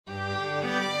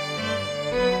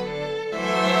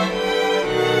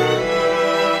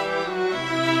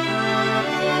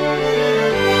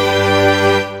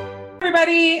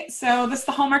So this is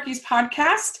the Hallmarkies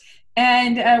podcast,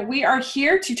 and we are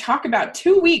here to talk about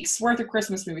 2 weeks worth of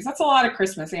Christmas movies. That's a lot of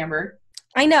Christmas, Amber.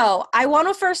 I know. I want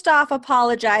to first off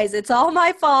apologize. It's all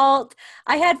my fault.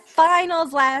 I had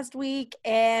finals last week,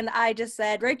 and I just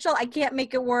said, Rachel, I can't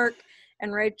make it work.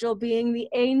 And Rachel, being the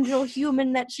angel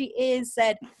human that she is,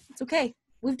 said, it's okay.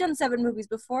 We've done 7 movies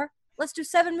before. Let's do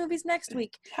 7 movies next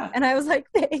week. Yeah. And I was like,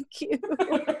 thank you.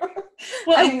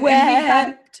 Well, I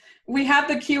wept. we had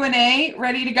the Q&A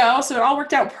ready to go, so it all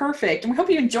worked out perfect. And we hope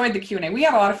you enjoyed the Q&A. We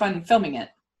had a lot of fun filming it.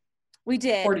 We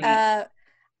did.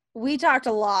 We talked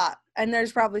a lot, and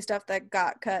there's probably stuff that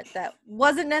got cut that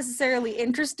wasn't necessarily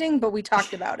interesting, but we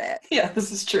talked about it. Yeah,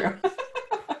 this is true.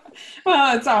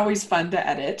 Well, it's always fun to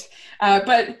edit.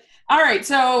 But all right,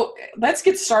 so let's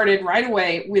get started right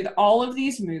away with all of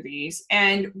these movies.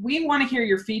 And we want to hear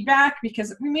your feedback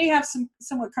because we may have some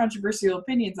somewhat controversial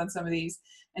opinions on some of these.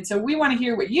 And so we want to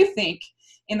hear what you think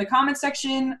in the comment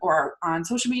section or on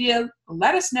social media.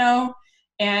 Let us know.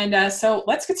 And so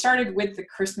let's get started with The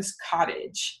Christmas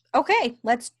Cottage. Okay,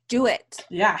 let's do it.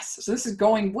 Yes. So this is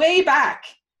going way back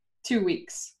 2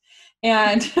 weeks.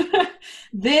 And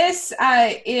this,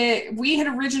 we had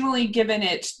originally given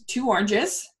it 2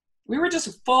 oranges. We were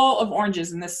just full of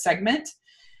oranges in this segment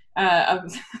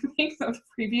of the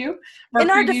preview. In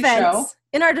our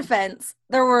defense,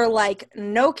 there were like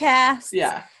no casts.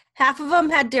 Yeah. Half of them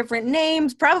had different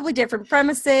names, probably different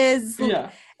premises.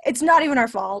 Yeah. It's not even our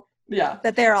fault. Yeah.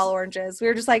 That they're all oranges. We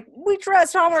were just like, we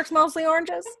trust Hallmark's mostly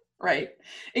oranges. Right.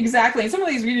 Exactly. And some of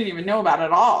these we didn't even know about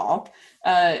at all.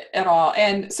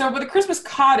 And so, but The Christmas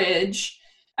Cottage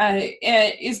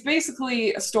is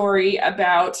basically a story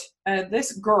about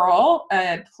this girl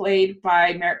played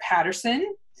by Merritt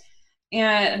Patterson,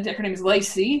 and her name is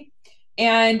Lacey,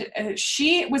 and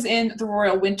she was in The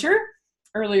Royal Winter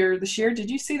earlier this year. Did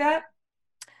you see that?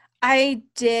 I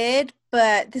did,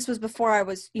 but this was before I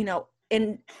was,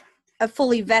 in a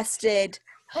fully vested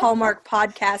Hallmark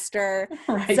podcaster.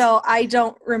 Right. So I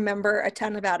don't remember a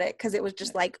ton about it because it was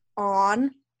just like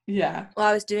on. Yeah. While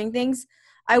I was doing things.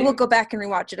 I will go back and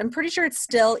rewatch it. I'm pretty sure it's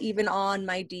still even on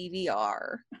my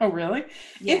DVR. Oh, really?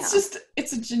 Yeah.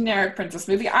 It's a generic princess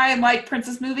movie. I like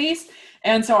princess movies,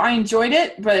 and so I enjoyed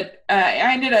it, but I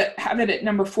ended up having it at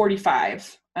number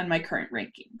 45 on my current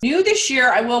ranking. New this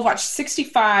year, I will have watched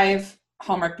 65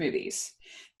 Hallmark movies.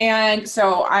 And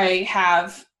so I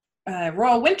have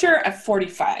Royal Winter at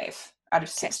 45 out of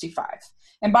 65.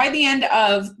 And by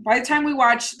the time we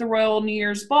watch the Royal New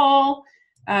Year's Ball,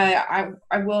 I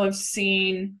will have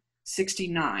seen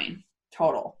 69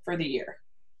 total for the year.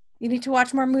 You need to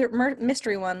watch more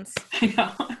mystery ones. I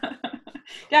know.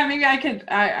 Yeah, maybe I could.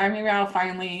 Maybe I'll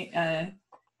finally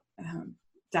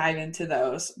dive into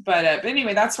those. But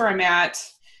anyway, that's where I'm at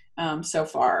so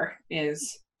far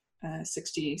is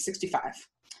 65.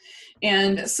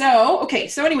 And so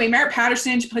anyway, Merritt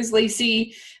Patterson, she plays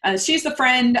Lacey. She's the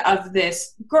friend of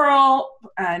this girl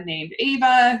named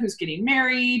Ava who's getting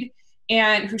married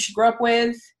and who she grew up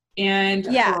with. And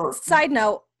side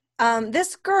note,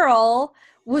 this girl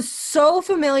was so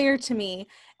familiar to me,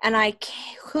 and I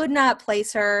could not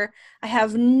place her. I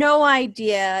have no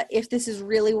idea if this is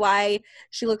really why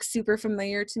she looks super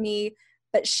familiar to me,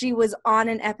 but she was on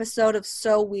an episode of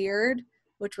So Weird,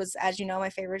 which was, as you know, my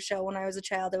favorite show when I was a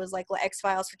child. It was like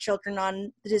X-Files for children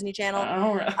on the Disney Channel.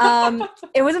 Oh, really?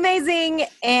 It was amazing,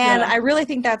 and I really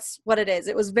think that's what it is.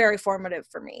 It was very formative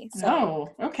for me. So.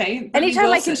 Oh, okay.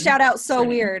 Anytime I can shout out So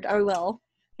Weird, I will.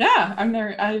 Yeah, I've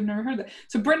never heard that.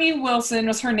 So Brittany Wilson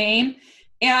was her name.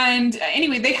 And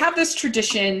anyway, they have this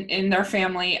tradition in their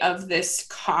family of this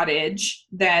cottage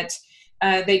that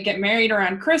they get married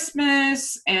around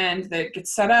Christmas, and that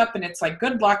gets set up, and it's like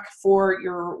good luck for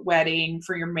your wedding,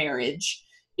 for your marriage,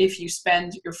 if you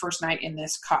spend your first night in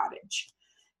this cottage.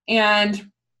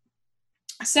 And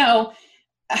so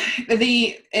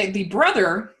the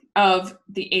brother of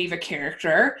the Ava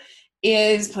character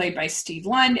is played by Steve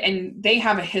Lund, and they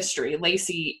have a history.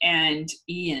 Lacey and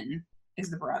Ian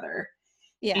is the brother.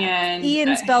 Yeah, and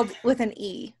Ian spelled with an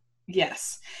E.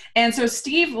 Yes. And so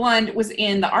Steve Lund was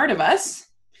in The Art of Us,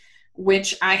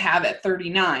 which I have at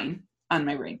 39 on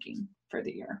my ranking for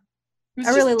the year. I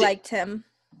really liked him.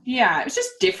 Yeah, it was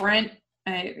just different.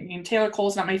 Taylor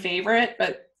Cole's not my favorite, but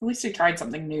at least he tried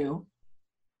something new.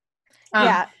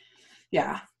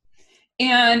 Yeah.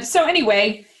 And so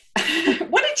anyway,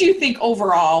 what did you think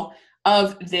overall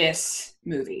of this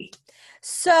movie?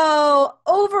 So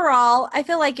overall, I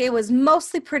feel like it was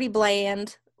mostly pretty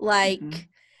bland,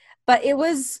 but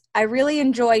I really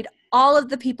enjoyed all of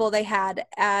the people they had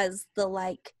as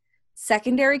the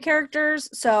secondary characters.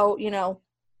 So,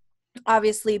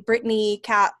 obviously Brittany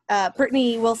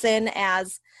Wilson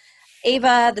as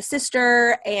Ava, the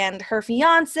sister, and her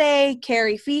fiance,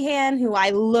 Carrie Feehan, who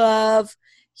I love.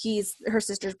 He's her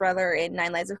sister's brother in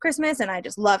Nine Lives of Christmas, and I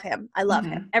just love him. I love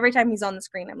him. Every time he's on the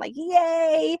screen, I'm like,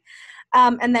 yay!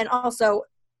 And then also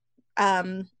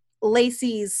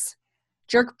Lacey's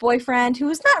jerk boyfriend, who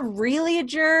was not really a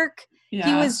jerk. Yeah.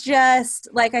 He was just,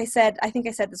 like I said, I think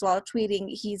I said this while tweeting,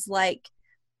 he's like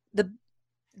the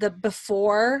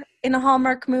before in a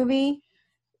Hallmark movie.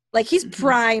 Like, he's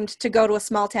primed to go to a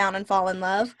small town and fall in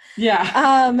love.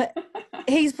 Yeah.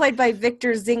 He's played by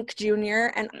Victor Zink Jr.,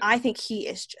 and I think he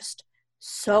is just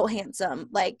so handsome.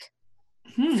 Like,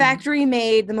 factory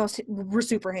made, the most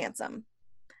super handsome.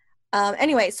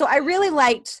 Anyway, so I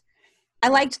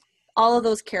liked all of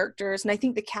those characters, and I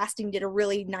think the casting did a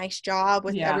really nice job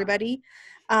with everybody.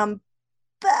 But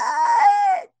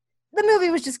the movie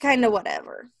was just kind of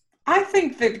whatever. I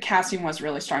think that the casting was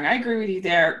really strong. I agree with you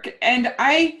there. And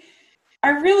I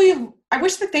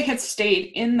wish that they had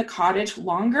stayed in the cottage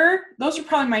longer. Those are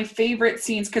probably my favorite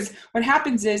scenes, because what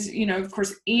happens is, of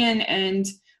course, Ian and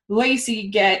Lacey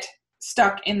get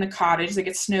stuck in the cottage. They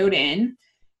get snowed in.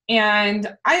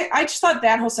 And I just thought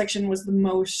that whole section was the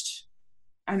most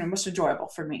enjoyable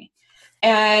for me.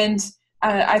 And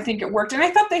I think it worked. And I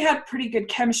thought they had pretty good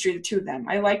chemistry, the two of them.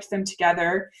 I liked them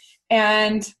together.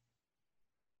 And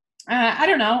I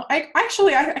don't know. I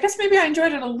guess maybe I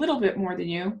enjoyed it a little bit more than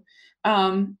you.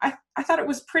 I thought it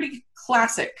was pretty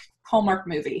classic Hallmark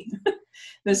movie,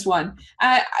 this one.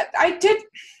 I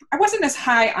wasn't as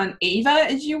high on Ava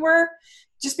as you were,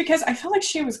 just because I felt like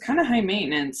she was kind of high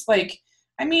maintenance. Like,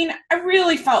 I mean, I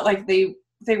really felt like they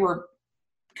were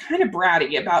kind of bratty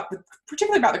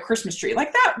particularly about the Christmas tree.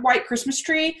 Like, that white Christmas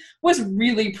tree was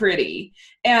really pretty.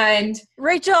 And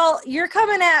Rachel, you're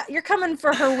coming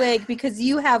for her wig because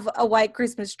you have a white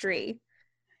Christmas tree.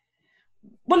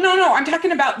 Well, no, I'm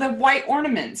talking about the white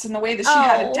ornaments and the way that she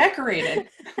had it decorated.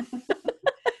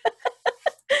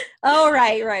 Oh,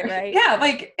 right. Yeah,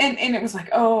 like, and it was like,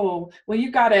 oh, well,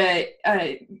 you gotta,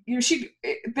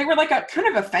 they were like kind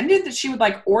of offended that she would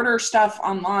like order stuff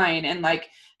online and like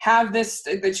have this,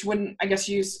 that she wouldn't, I guess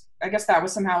that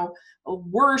was somehow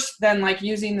worse than like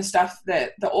using the stuff,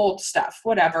 the old stuff,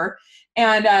 whatever.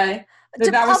 And that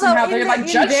was somehow, they like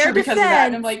judged her because of that.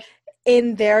 And I'm like,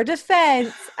 in their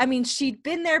defense, I mean, she'd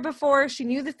been there before. She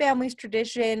knew the family's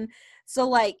tradition. So,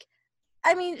 like,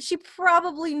 I mean, she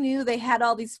probably knew they had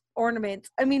all these ornaments.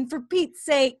 I mean, for Pete's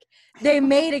sake, they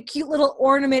made a cute little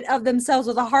ornament of themselves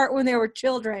with a heart when they were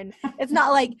children. It's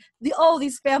not like,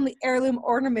 these family heirloom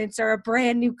ornaments are a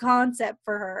brand new concept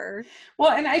for her.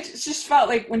 Well, and I just felt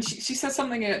like when she said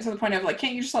something to the point of, like,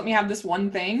 can't you just let me have this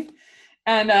one thing?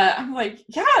 And I'm like,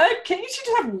 yeah, can't you just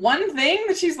have one thing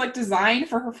that she's, like, designed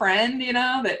for her friend,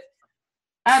 that,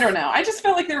 I don't know. I just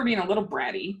felt like they were being a little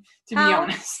bratty, to be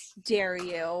honest. How dare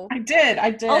you? I did.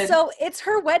 Also, it's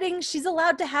her wedding. She's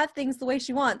allowed to have things the way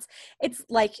she wants. It's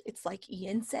like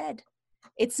Ian said.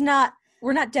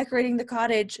 We're not decorating the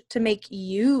cottage to make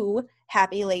you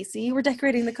happy, Lacey. We're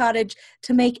decorating the cottage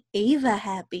to make Ava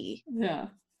happy. Yeah.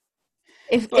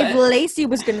 If Lacey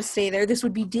was going to stay there, this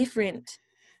would be different.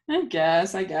 I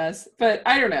guess. But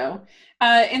I don't know.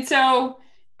 And so,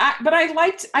 I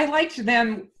liked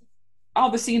them, all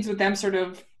the scenes with them sort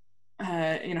of,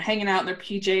 hanging out in their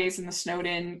PJs in the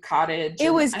snowed-in cottage.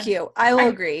 It was cute. I will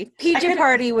agree. PJ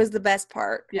party was the best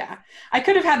part. Yeah. I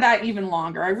could have had that even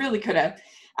longer. I really could have.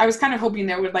 I was kind of hoping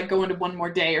they would, like, go into one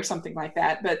more day or something like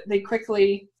that. But they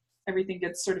quickly, everything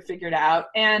gets sort of figured out.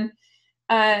 And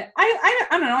I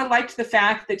don't know. I liked the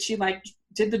fact that she, like,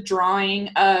 did the drawing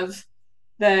of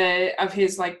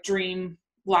his, like, dream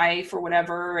life or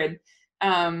whatever, and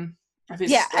of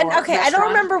his restaurant. I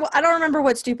don't remember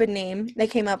what stupid name they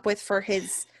came up with for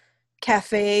his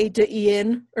Cafe de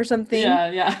Ian or something.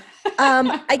 Yeah.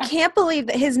 I can't believe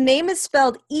that his name is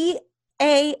spelled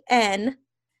E-A-N,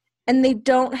 and they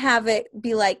don't have it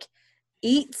be like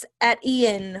Eats at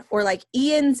Ian or like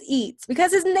Ian's Eats,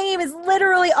 because his name is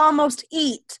literally almost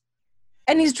Eat,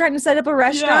 and he's trying to set up a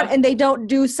restaurant, and they don't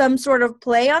do some sort of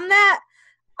play on that.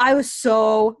 I was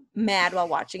so mad while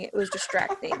watching it. It was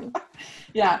distracting.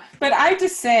 Yeah, but I have to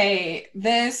say,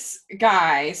 this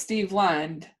guy, Steve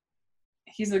Lund,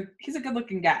 he's a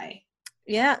good-looking guy.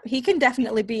 Yeah, he can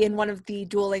definitely be in one of the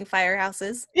dueling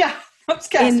firehouses. Yeah, let's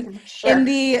guess. In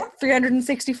the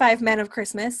 365 Men of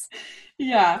Christmas.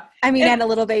 Yeah. And a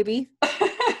little baby.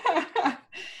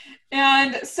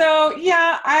 And so,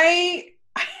 yeah, I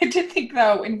did think,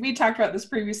 though, and we talked about this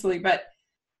previously, but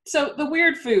So the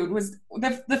weird food was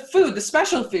the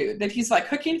special food that he's like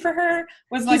cooking for her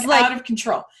was like out of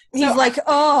control. He's So like,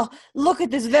 oh, look at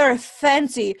this very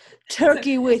fancy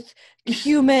turkey with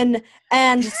cumin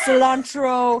and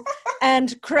cilantro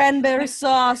and cranberry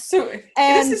sauce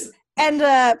and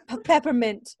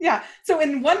peppermint. Yeah. So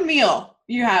in one meal,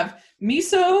 you have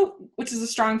miso, which is a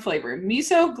strong flavor,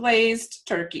 miso glazed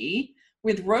turkey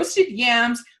with roasted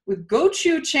yams, with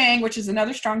gochujang, which is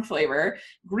another strong flavor,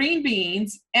 green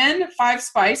beans, and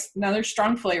 5-spice, another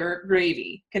strong flavor,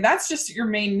 gravy. Okay, that's just your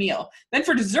main meal. Then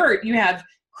for dessert, you have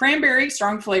cranberry,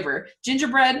 strong flavor,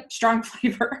 gingerbread, strong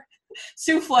flavor,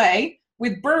 souffle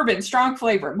with bourbon, strong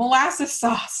flavor, molasses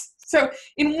sauce. So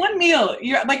in one meal,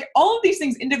 you're like all of these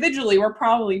things individually were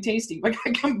probably tasty, but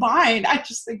combined, I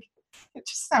just think it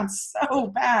just sounds so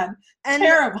bad, and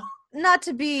terrible. Not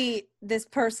to be this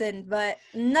person, but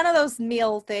none of those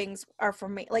meal things are for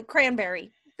me. Like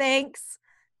cranberry, thanks.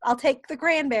 I'll take the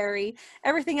cranberry.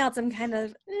 Everything else, I'm kind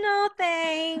of, no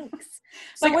thanks.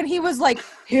 So like, when he was like,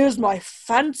 here's my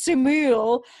fancy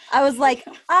meal, I was like,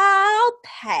 I'll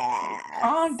pass.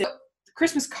 On the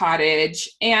Christmas cottage.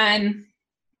 And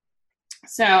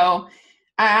so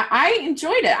I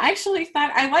enjoyed it. I actually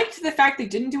thought, I liked the fact they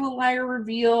didn't do a liar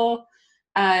reveal.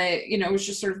 It was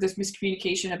just sort of this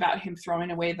miscommunication about him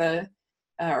throwing away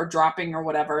or dropping or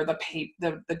whatever,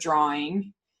 the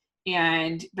drawing.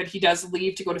 But he does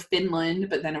leave to go to Finland,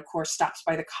 but then of course stops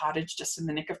by the cottage just in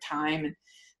the nick of time. And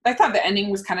I thought the ending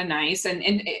was kind of nice. And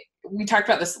we talked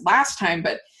about this last time,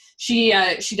 but she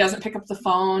doesn't pick up the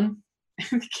phone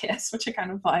and kiss, which I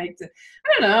kind of liked. I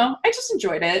don't know. I just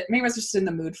enjoyed it. Maybe I was just in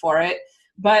the mood for it.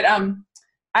 But I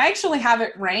actually have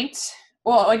it ranked.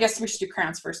 Well, I guess we should do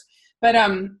crowns first. But I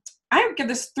would give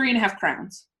this 3.5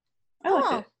 crowns. I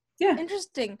liked it. Yeah.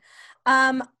 Interesting.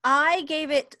 I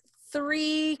gave it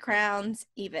 3 crowns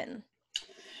even.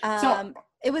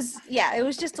 It was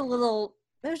just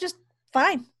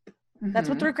fine. Mm-hmm. That's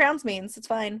what 3 crowns means. It's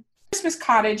fine. Christmas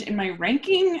Cottage in my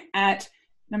ranking at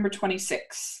number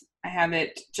 26. I have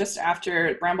it just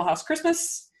after Bramble House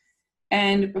Christmas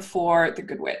and before The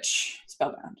Good Witch,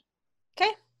 Spellbound.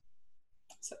 Okay.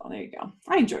 So there you go.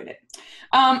 I enjoyed it.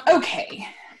 Okay.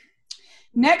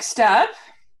 Next up,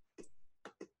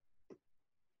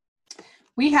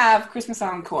 we have Christmas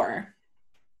Encore.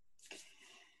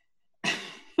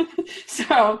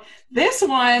 So this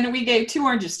one we gave 2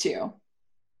 oranges to.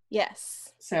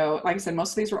 Yes. So like I said,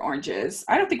 most of these were oranges.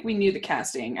 I don't think we knew the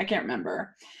casting. I can't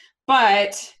remember.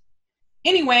 But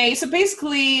anyway, so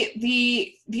basically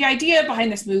the idea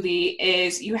behind this movie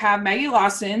is you have Maggie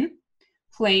Lawson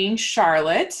playing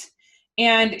Charlotte,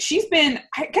 and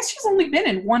I guess she's only been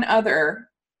in one other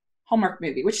Hallmark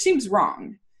movie, which seems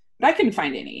wrong, but I couldn't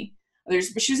find any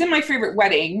others. But she was in My Favorite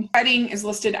Wedding. Wedding is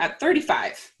listed at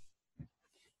 35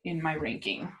 in my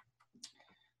ranking.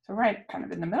 So right, kind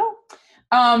of in the middle.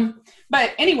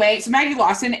 But anyway, so Maggie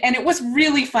Lawson, and it was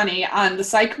really funny on the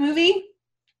Psych movie.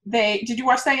 Did you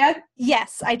watch that yet?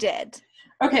 Yes, I did.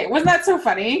 Okay, wasn't that so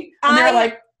funny? And they were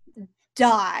like,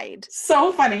 died.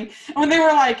 So funny. And when they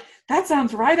were like, that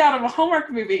sounds right out of a Hallmark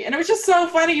movie. And it was just so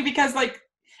funny because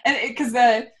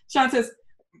Sean says,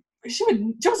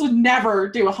 Jules would never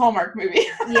do a Hallmark movie.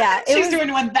 Yeah. She's doing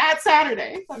one that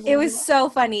Saturday. It was so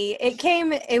funny.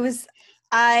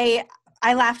 I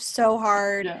laughed so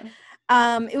hard.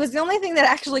 Yeah. It was the only thing that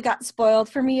actually got spoiled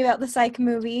for me about the Psych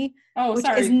movie. Oh, which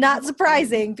sorry. is not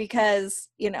surprising because,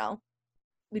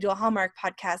 we do a Hallmark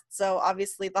podcast, so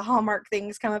obviously the Hallmark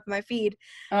things come up in my feed.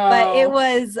 Oh. But it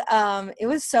was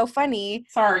so funny.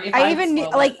 Sorry.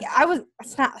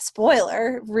 It's not a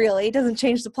spoiler, really. It doesn't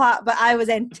change the plot, but I was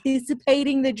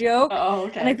anticipating the joke. Oh,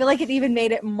 okay. And I feel like it even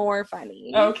made it more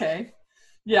funny. Okay.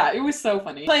 Yeah, it was so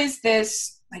funny. She plays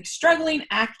this struggling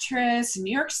actress in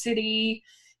New York City,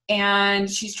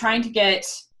 and she's trying to get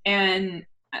these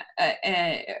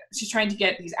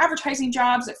advertising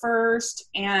jobs at first,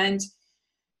 and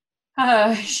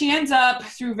she ends up,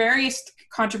 through various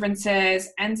contrivances,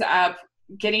 ends up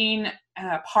getting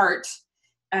a part,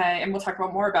 and we'll talk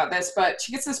about more about this, but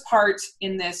she gets this part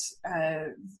in this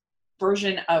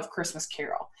version of Christmas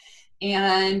Carol.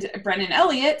 And Brennan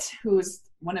Elliott, who's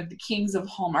one of the kings of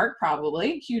Hallmark,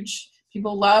 probably, huge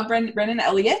people love Brennan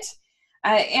Elliott,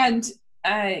 and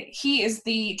he is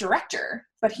the director,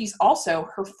 but he's also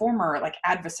her former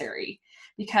adversary,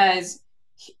 because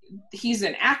he's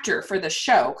an actor for the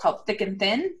show called Thick and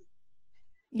Thin.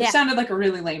 Yeah. It sounded like a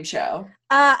really lame show.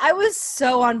 I was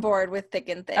so on board with Thick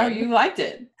and Thin. Oh, you liked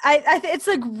it? I think it's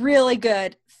really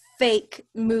good fake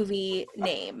movie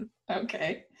name.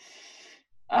 Okay.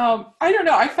 I don't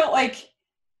know. I felt like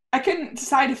I couldn't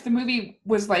decide if the movie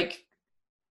was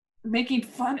making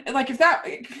fun. Like, if that,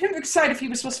 I couldn't decide if he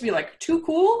was supposed to be like too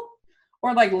cool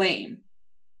or like lame.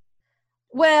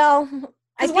 Well,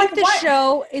 I 'Cause, think like, the why?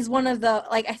 show is one of the,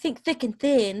 like, I think Thick and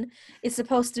Thin is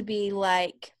supposed to be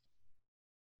like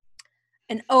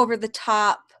an over the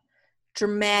top,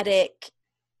 dramatic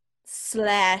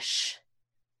slash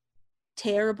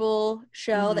terrible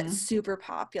show that's Mhm. super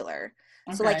popular.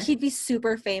 So like Okay. he'd be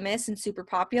super famous and super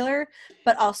popular,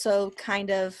 but also kind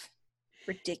of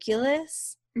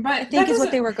ridiculous, I But that think is what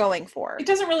doesn't, they were going it for.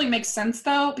 doesn't really make sense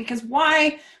though, because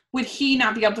why would he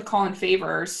not be able to call in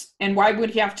favors? And why would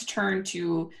he have to turn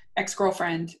to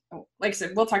ex-girlfriend? Like I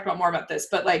said, we'll talk about more about this,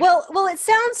 but like, Well, it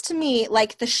sounds to me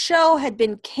like the show had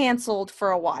been canceled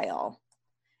for a while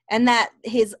and that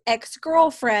his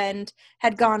ex-girlfriend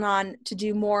had gone on to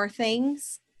do more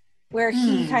things where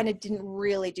he kind of didn't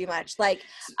really do much. Like,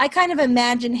 I kind of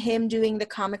imagine him doing the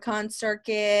Comic-Con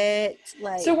circuit, so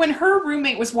like, when her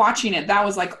roommate was watching it, that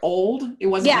was like old. It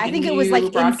wasn't yeah, like I a think it was new like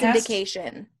in broadcast.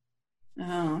 syndication.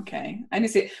 Oh, okay. I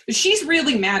didn't see it. But she's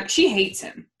really mad. She hates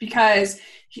him because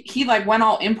he like went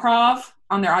all improv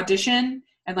on their audition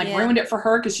and like Yeah. ruined it for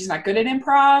her because she's not good at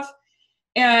improv.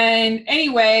 And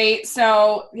anyway,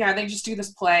 so yeah, they just do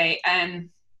this play. And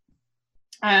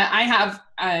I have,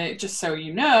 just so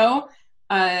you know,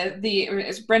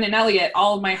 it's Brendan Elliott,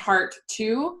 All of My Heart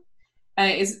 2,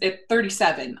 is at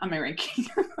 37 on my ranking.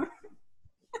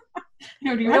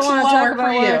 We Much don't want to talk lower for about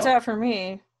where it's you. at for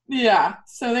me. Yeah,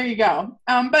 so there you go.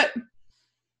 But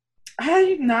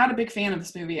I'm not a big fan of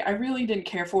this movie. I really didn't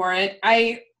care for it.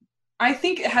 I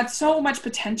think it had so much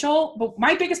potential, but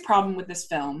my biggest problem with this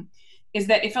film is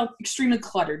that it felt extremely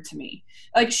cluttered to me.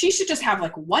 Like, she should just have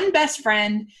like one best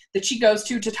friend that she goes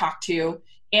to talk to,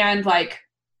 and like,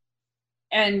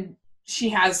 and she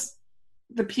has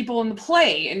the people in the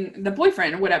play and the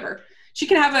boyfriend or whatever. She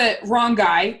can have a wrong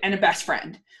guy and a best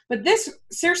friend. But this,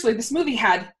 seriously, this movie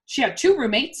she had two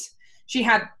roommates. She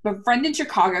had a friend in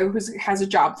Chicago who has a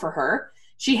job for her.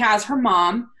 She has her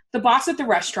mom, the boss at the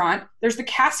restaurant. There's the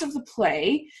cast of the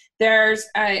play. There's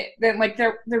then like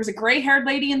there was a gray-haired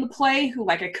lady in the play who,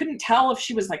 like, I couldn't tell if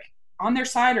she was like on their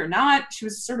side or not. She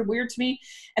was sort of weird to me.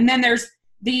 And then there's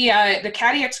the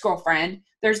catty ex-girlfriend.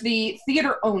 There's the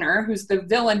theater owner who's the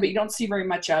villain, but you don't see very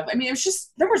much of. I mean, it was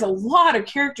just, there was a lot of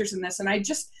characters in this, and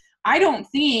I don't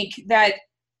think that,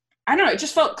 I don't know, it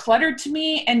just felt cluttered to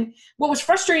me. And what was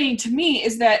frustrating to me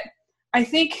is that I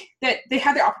think that they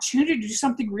had the opportunity to do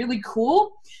something really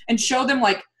cool and show them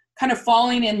like kind of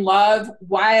falling in love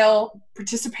while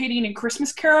participating in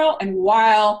Christmas Carol and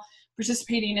while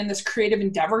participating in this creative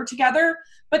endeavor together,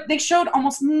 but they showed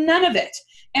almost none of it.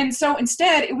 And so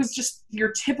instead, it was just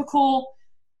your typical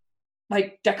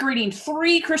like decorating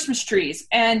 3 Christmas trees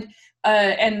and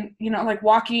like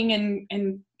walking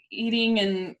and eating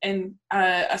and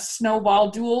a snowball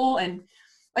duel. And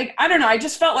like, I don't know, I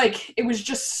just felt like it was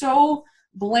just so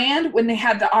bland when they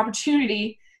had the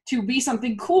opportunity to be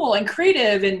something cool and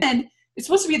creative. And it's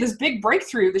supposed to be this big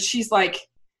breakthrough that she's like,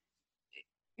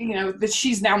 that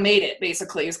she's now made it,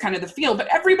 basically, is kind of the feel. But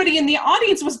everybody in the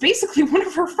audience was basically one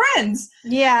of her friends.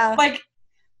 Yeah. Like,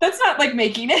 that's not like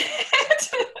making it.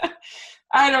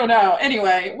 I don't know.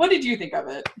 Anyway, what did you think of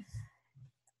it?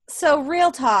 So,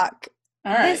 real talk.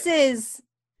 All right. This is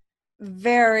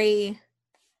very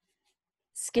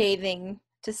scathing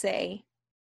to say,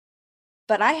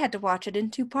 but I had to watch it in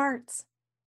 2 parts.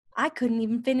 I couldn't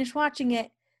even finish watching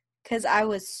it because I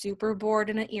was super bored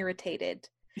and irritated.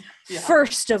 Yeah.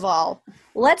 First of all,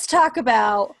 let's talk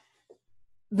about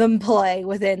the play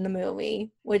within the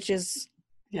movie, which is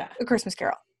A Christmas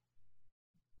Carol.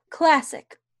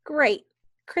 Classic. Great.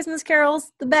 Christmas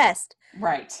carols, the best.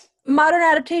 Right. Modern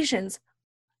adaptations,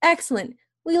 excellent.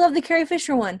 We love the Carrie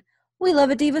Fisher one. We love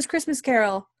A Diva's Christmas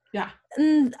Carol. Yeah.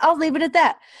 And I'll leave it at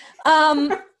that.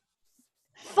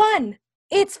 Fun.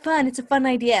 It's fun. It's a fun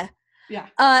idea. Yeah.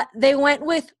 They went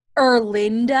with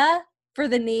Erlinda for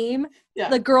the name. Yeah.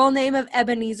 The girl name of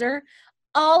Ebenezer.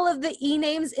 All of the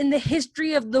E-names in the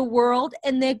history of the world,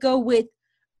 and they go with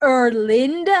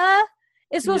Erlinda.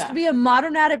 It's supposed to be a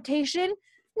modern adaptation.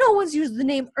 No one's used the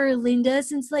name Erlinda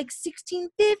since like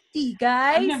 1650,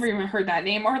 guys. I've never even heard that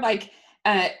name. Or like,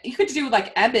 you could do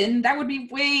like Eben. That would be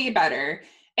way better.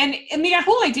 And the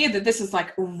whole idea that this is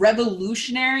like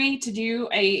revolutionary to do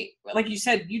like you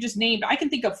said, you just named, I can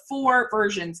think of 4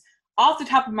 versions off the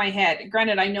top of my head.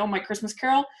 Granted, I know my Christmas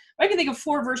Carol, but I can think of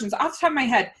 4 versions off the top of my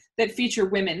head that feature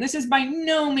women. This is by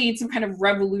no means some kind of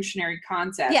revolutionary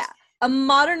concept. Yeah, a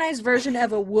modernized version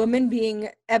of a woman being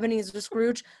Ebenezer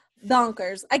Scrooge.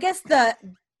 Bonkers. I guess the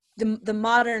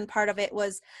modern part of it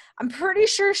was, I'm pretty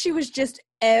sure she was just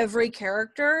every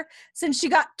character since she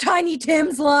got Tiny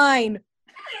Tim's line.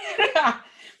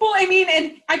 Well, I mean,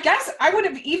 and I guess I would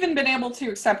have even been able to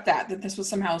accept that this was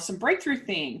somehow some breakthrough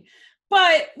thing,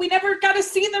 but we never got to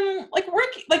see them like work.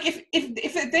 Like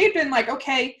if they'd been like,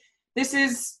 okay, this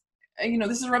is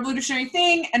this is a revolutionary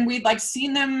thing, and we'd like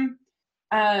seen them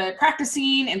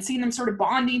practicing and seen them sort of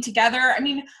bonding together. I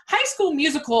mean, High School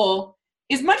Musical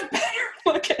is much better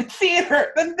looking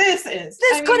theater than this is.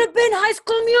 This could have been High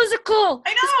School Musical.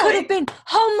 I know. This could have been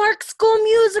Hallmark School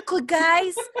Musical,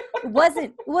 guys.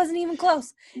 It wasn't even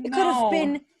close. It could have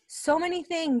been so many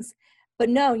things. But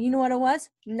no, you know what it was?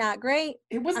 Not great.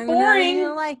 It was boring.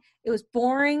 It was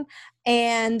boring.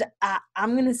 And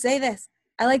I'm going to say this.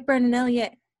 I like Brendan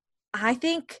Elliott. I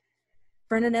think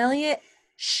Brendan Elliott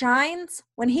shines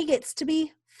when he gets to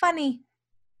be funny.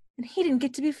 And he didn't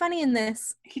get to be funny in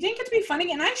this. He didn't get to be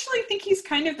funny, and I actually think he's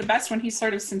kind of the best when he's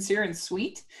sort of sincere and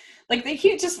sweet. Like,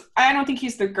 I don't think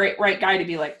he's the right guy to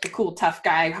be like the cool, tough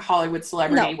guy, Hollywood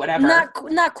celebrity, whatever.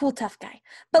 Not cool, tough guy.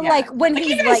 But like when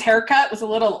he's even his haircut was a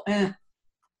little.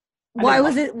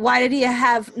 Why did he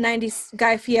have 90s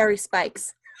Guy Fieri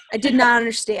spikes? I did not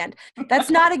understand. That's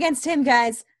not against him,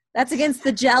 guys. That's against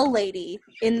the gel lady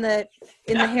in the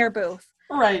hair booth.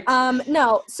 Right.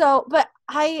 No. So, but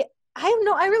I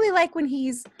really like when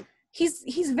he's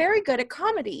very good at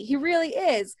comedy. He really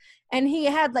is. And he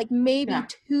had like maybe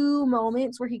 2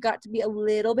 moments where he got to be a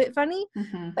little bit funny,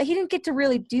 but he didn't get to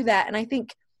really do that. And I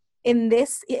think in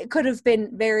this, it could have been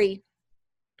very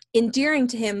endearing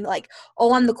to him. Like,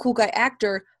 oh, I'm the cool guy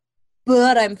actor,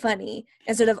 but I'm funny.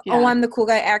 Instead of, oh, I'm the cool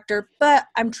guy actor, but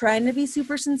I'm trying to be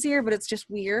super sincere, but it's just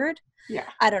weird. Yeah.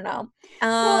 I don't know.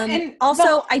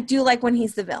 I do like when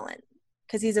he's the villain,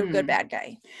 because he's a good bad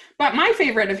guy. But my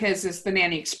favorite of his is The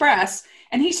Nanny Express,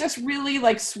 and he's just really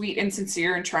like sweet and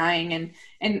sincere and trying,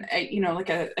 and like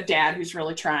a dad who's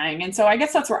really trying. And so I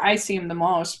guess that's where I see him the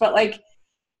most. But like,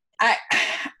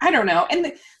 I don't know. And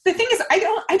the thing is, I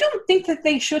don't think that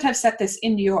they should have set this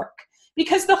in New York,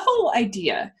 because the whole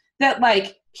idea that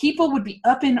like people would be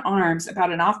up in arms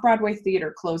about an off-Broadway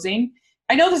theater closing,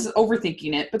 I know this is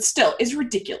overthinking it, but still is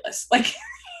ridiculous. Like,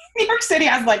 New York City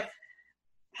has like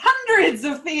hundreds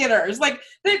of theaters. Like,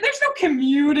 there's no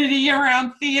community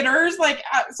around theaters, like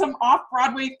some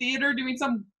off-Broadway theater doing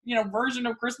some, version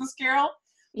of Christmas Carol.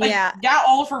 Like,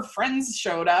 all of her friends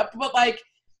showed up, but like,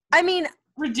 I mean,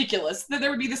 ridiculous that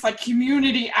there would be this like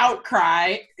community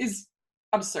outcry is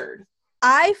absurd.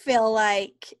 I feel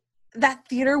like that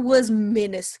theater was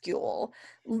minuscule.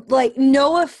 Like,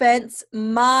 no offense,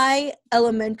 my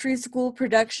elementary school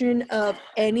production of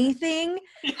anything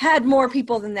had more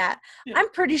people than that. Yeah. I'm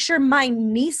pretty sure my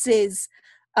niece's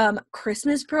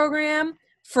Christmas program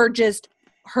for just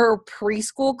her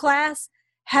preschool class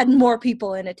had more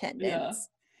people in attendance. Yeah.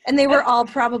 And they were all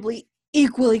probably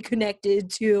equally connected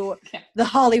to the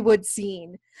Hollywood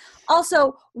scene.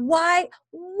 Also, why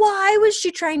was she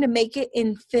trying to make it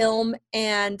in film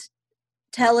and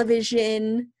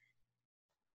television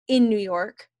in New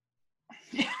York?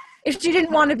 If she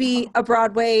didn't want to be a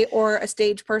Broadway or a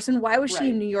stage person, why was she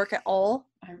in New York at all?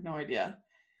 I have no idea.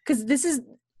 Because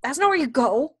that's not where you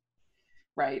go.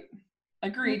 Right.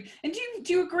 Agreed. And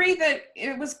do you agree that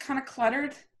it was kind of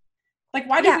cluttered? Like,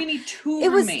 why did we need 2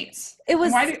 roommates?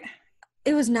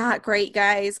 It was not great,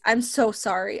 guys. I'm so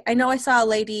sorry. I know I saw a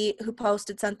lady who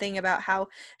posted something about how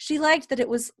she liked that it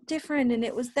was different and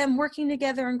it was them working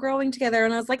together and growing together.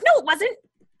 And I was like, no, it wasn't.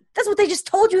 That's what they just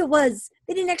told you it was.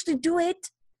 They didn't actually do it.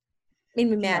 Made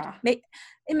me mad. I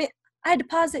had to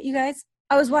pause it, you guys.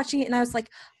 I was watching it and I was like,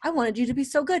 I wanted you to be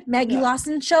so good. Maggie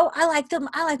Lawson show. I like them.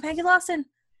 I like Maggie Lawson.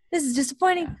 This is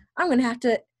disappointing. Yeah. I'm going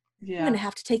to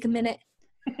have to take a minute.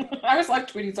 I was live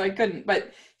tweeting, so I couldn't,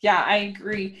 but yeah, I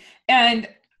agree. And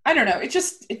I don't know,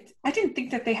 I didn't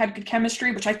think that they had good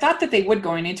chemistry, which I thought that they would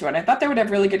going into it. I thought they would have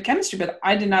really good chemistry, but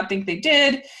I did not think they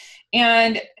did.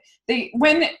 And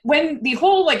when the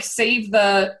whole like save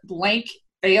the blank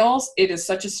fails, it is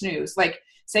such a snooze. Like,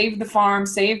 save the farm,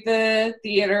 save the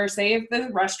theater, save the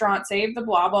restaurant, save the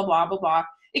blah, blah, blah, blah, blah.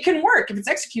 It can work if it's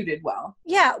executed well.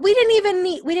 Yeah, we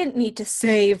didn't need to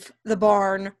save the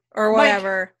barn or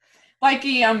whatever. Like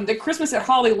the Christmas at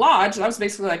Holly Lodge, that was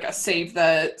basically like a save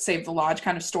the Lodge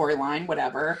kind of storyline,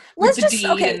 whatever. Let's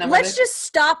just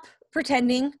stop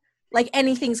pretending like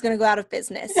anything's going to go out of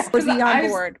business. Yeah, would be on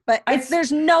board, but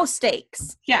there's no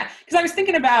stakes. Yeah, because I was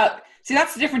thinking about,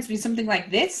 that's the difference between something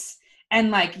like this and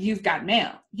like You've Got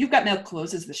Mail. You've Got Mail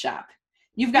closes the shop.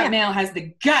 You've Got Mail has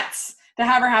the guts to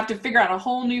have to figure out a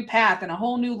whole new path and a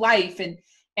whole new life,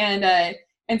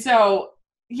 and so.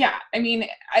 Yeah, I mean,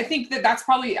 I think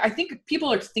I think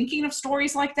people are thinking of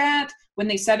stories like that when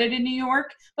they set it in New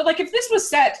York. But like, if this was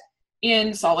set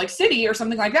in Salt Lake City or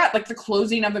something like that, like the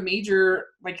closing of a major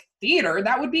like theater,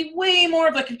 that would be way more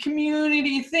of like a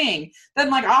community thing than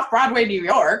like off-Broadway New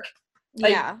York.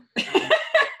 Like, yeah.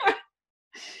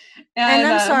 And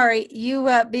I'm sorry, you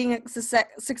being a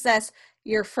success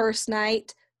your first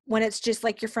night when it's just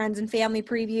like your friends and family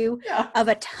preview of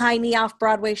a tiny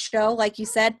off-Broadway show, like you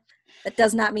said, that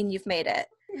does not mean you've made it.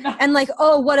 No. And like,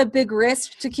 oh, what a big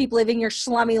risk to keep living your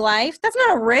slummy life. That's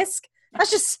not a risk.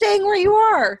 That's just staying where you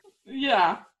are.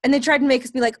 Yeah. And they tried to make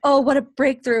us be like, oh, what a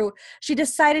breakthrough. She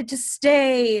decided to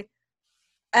stay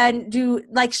and do,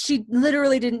 like, she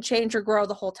literally didn't change or grow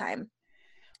the whole time.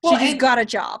 Well, she just got a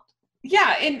job.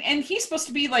 Yeah, and he's supposed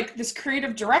to be like this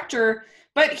creative director,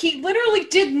 but he literally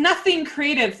did nothing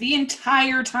creative the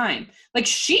entire time. Like,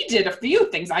 she did a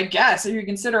few things, I guess, if you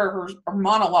consider her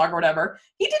monologue or whatever.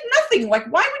 He did nothing. Like,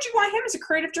 why would you want him as a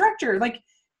creative director? Like,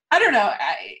 I don't know.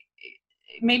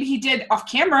 Maybe he did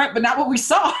off camera, but not what we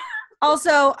saw.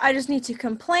 Also, I just need to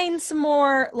complain some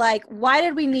more. Like, why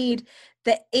did we need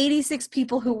the 86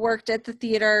 people who worked at the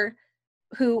theater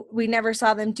who we never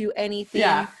saw them do anything?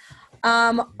 Yeah.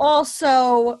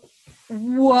 Also,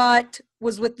 what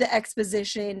was with the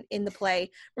exposition in the play?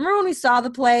 Remember when we saw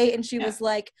the play and she was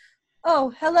like,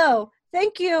 oh, hello,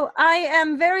 thank you. I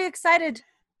am very excited.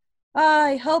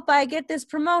 I hope I get this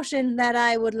promotion that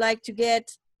I would like to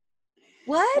get.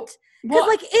 What? Because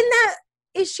like in that,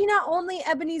 is she not only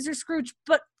Ebenezer Scrooge,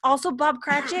 but also Bob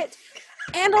Cratchit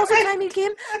and also Tiny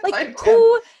Kim? Like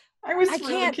who? I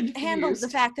can't handle the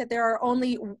fact that there are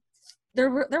only... There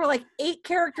were like 8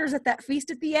 characters at that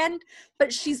feast at the end,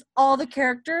 but she's all the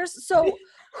characters. So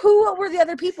who were the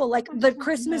other people? Like the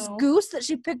Christmas goose that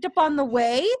she picked up on the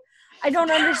way? I don't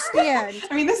understand.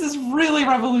 I mean, this is really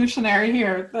revolutionary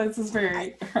here. This is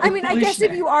very I mean, I guess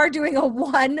if you are doing a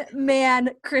one-man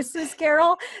Christmas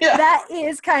Carol, that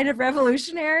is kind of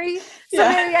revolutionary. So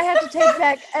maybe I have to take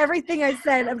back everything I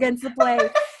said against the play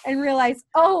and realize,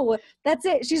 oh, that's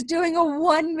it. She's doing a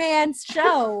one-man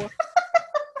show.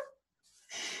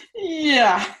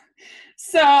 Yeah.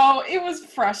 So it was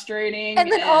frustrating.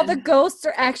 And then all the ghosts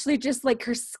are actually just like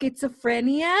her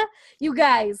schizophrenia. You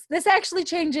guys, this actually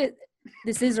changes.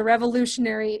 This is a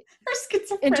revolutionary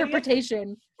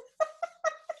interpretation.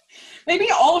 Maybe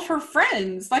all of her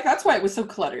friends. Like, that's why it was so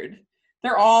cluttered.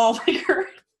 They're all like her.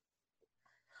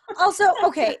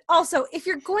 Also, if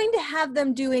you're going to have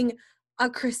them doing a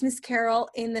Christmas Carol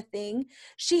in the thing,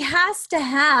 she has to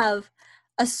have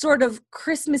a sort of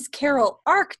Christmas Carol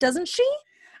arc, doesn't she?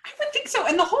 I would think so.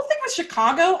 And the whole thing with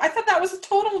Chicago, I thought that was a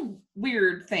total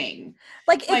weird thing.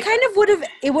 Like it kind of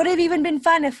would have even been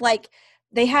fun if like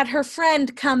they had her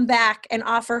friend come back and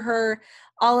offer her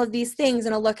all of these things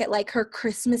and a look at like her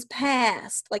Christmas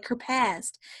past, like her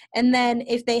past. And then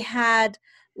if they had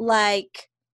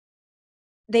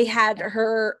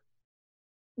her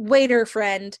waiter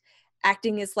friend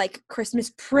acting as like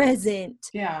Christmas present.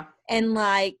 Yeah. And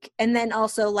then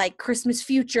also like Christmas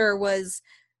future was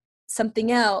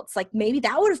something else. Like maybe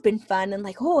that would have been fun and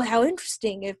like, oh, how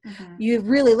interesting. If you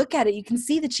really look at it, you can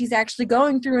see that she's actually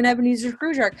going through an Ebenezer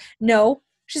Scrooge arc. No,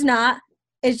 she's not.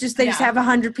 It's just they just have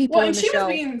 100 people in the show. Well,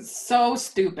 and she was being so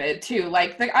stupid too.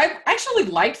 Like I actually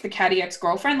liked the catty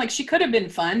ex-girlfriend. Like she could have been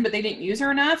fun, but they didn't use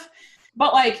her enough.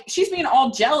 But like she's being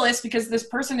all jealous because this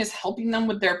person is helping them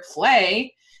with their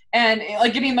play and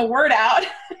like getting the word out.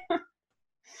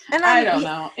 And I don't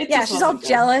know. She's all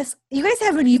jealous. You guys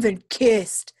haven't even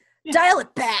kissed. Dial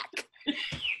it back.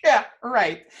 Yeah,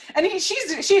 right. And she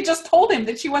had just told him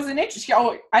that she wasn't interested.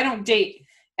 I don't date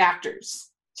actors.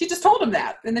 She just told him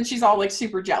that. And then she's all like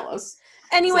super jealous.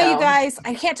 Anyway, you guys,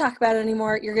 I can't talk about it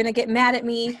anymore. You're going to get mad at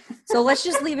me. So let's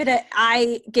just leave it at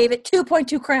I gave it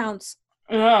 2.2 crowns.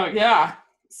 Oh, yeah.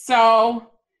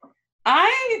 So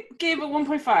I gave it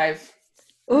 1.5.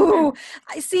 Ooh,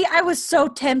 I was so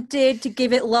tempted to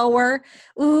give it lower.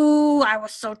 Ooh, I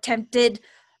was so tempted.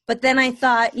 But then I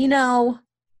thought,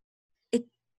 it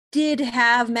did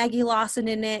have Maggie Lawson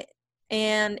in it,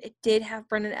 and it did have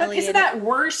Brendan Elliott. But isn't that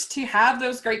worse to have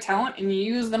those great talent and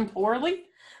use them poorly?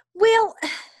 Well,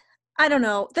 I don't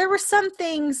know. There were some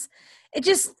things. It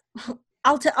just,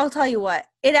 I'll tell you what.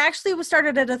 It actually was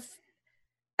started at a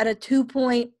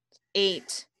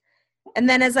 2.8, and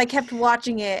then as I kept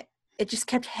watching it, it just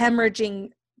kept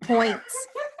hemorrhaging points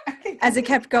as it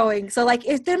kept going. So, like,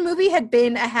 if the movie had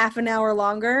been a half an hour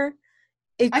longer,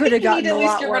 it could have gotten a lot worse.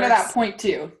 I think you need to at least get rid of that point,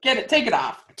 too. Take it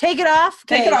off. Take it off?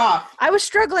 Okay. Take it off. I was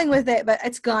struggling with it, but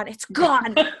it's gone. It's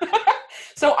gone.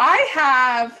 So,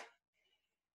 I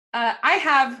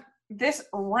have this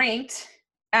ranked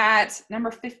at number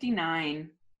 59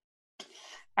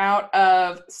 out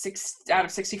of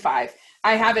 65.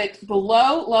 I have it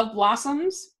below Love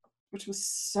Blossoms, which was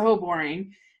so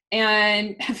boring,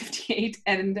 and 58,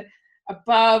 and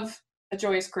above A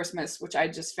Joyous Christmas, which I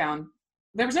just found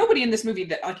there was nobody in this movie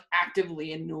that like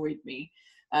actively annoyed me,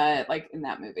 like in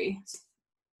that movie.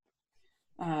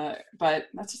 But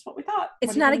that's just what we thought.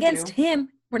 It's not against him.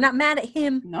 We're not mad at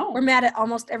him. No. We're mad at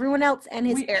almost everyone else and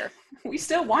his hair. We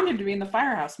still want him to be in the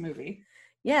Firehouse movie.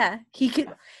 Yeah, he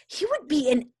would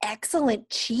be an excellent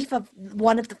chief of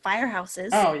one of the firehouses.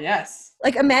 Oh, yes.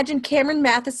 Like, imagine Cameron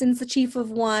Matheson's the chief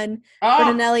of one,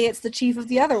 Brennan Elliott's the chief of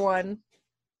the other one.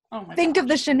 Oh my Think gosh. of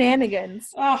the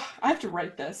shenanigans. Oh, I have to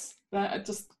write this.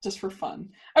 Just for fun.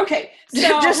 Okay.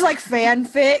 So, just like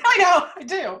fanfic. I know, I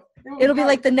do. It'll be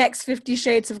like the next 50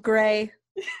 Shades of Grey.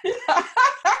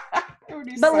 But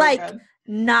so like, good.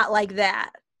 Not like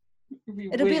that.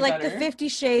 It'll be like better. the 50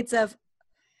 Shades of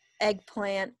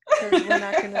Eggplant.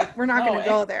 We're not gonna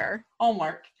go there.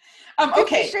 Hallmark.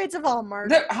 Okay. 50 Shades of Hallmark.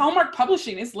 The Hallmark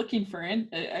Publishing is looking for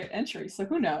entry, so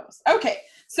who knows? Okay,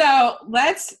 so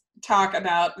let's talk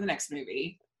about the next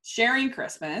movie, Sharing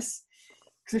Christmas,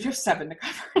 because there's just 7 to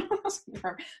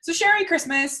cover. So Sharing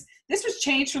Christmas, this was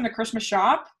changed from The Christmas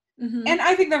Shop, and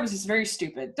I think that was just very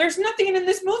stupid. There's nothing in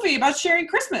this movie about sharing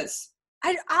Christmas.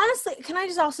 I honestly, can I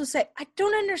just also say, I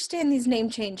don't understand these name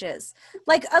changes.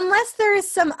 Like, unless there is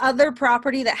some other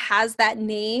property that has that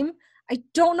name, I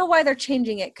don't know why they're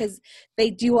changing it, because they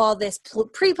do all this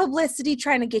pre-publicity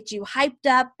trying to get you hyped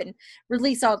up and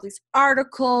release all these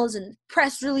articles and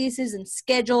press releases and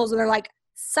schedules, and they're like,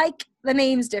 psych, the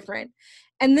name's different.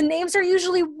 And the names are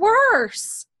usually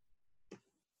worse.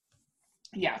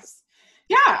 Yes.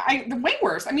 Yeah, way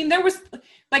worse. I mean, there was,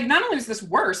 like, not only was this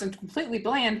worse and completely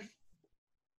bland,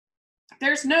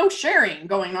 there's no sharing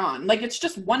going on. Like, it's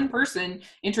just one person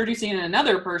introducing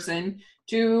another person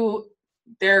to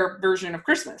their version of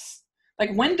Christmas.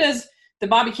 Like, when does the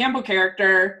Bobby Campbell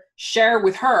character share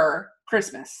with her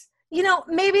Christmas? You know,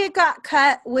 maybe it got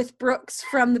cut with Brooks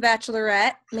from The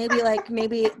Bachelorette. Maybe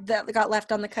that got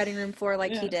left on the cutting room floor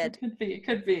like he did. It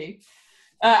could be.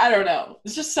 I don't know.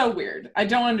 It's just so weird. I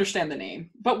don't understand the name.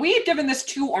 But we had given this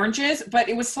 2 oranges, but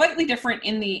it was slightly different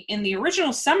in the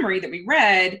original summary that we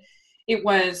read. It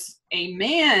was a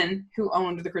man who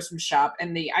owned the Christmas shop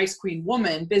and the Ice Queen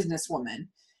woman, businesswoman,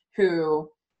 who,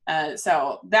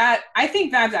 so that, I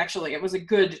think that's actually, it was a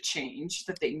good change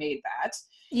that they made that.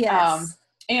 Yes.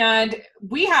 And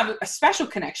we have a special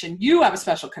connection. You have a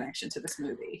special connection to this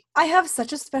movie. I have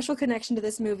such a special connection to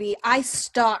this movie. I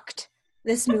stalked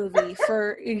this movie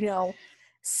for,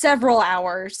 several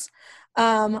hours.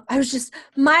 I was just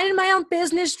minding my own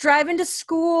business, driving to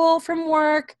school from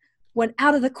work, when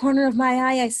out of the corner of my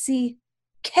eye, I see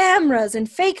cameras and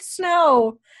fake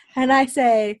snow. And I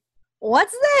say,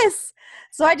 what's this?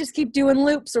 So I just keep doing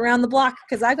loops around the block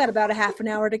because I've got about a half an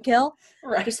hour to kill.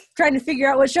 Right. Just trying to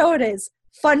figure out what show it is.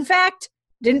 Fun fact,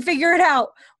 didn't figure it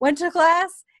out. Went to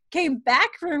class, came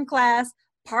back from class,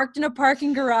 parked in a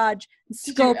parking garage, and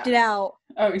scoped it out.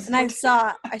 Oh, and I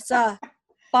saw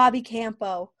Bobby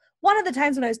Campo. One of the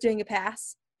times when I was doing a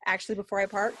pass, actually before I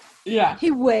parked,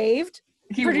 he waved.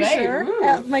 Pretty sure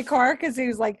at my car because he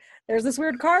was like, there's this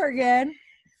weird car again.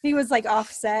 He was like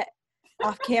off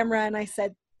camera, and I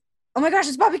said, oh my gosh,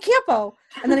 it's Bobby Campo.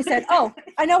 And then I said, oh,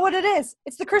 I know what it is.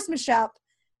 It's The Christmas Shop.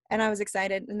 And I was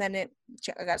excited, and then I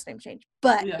got his name changed.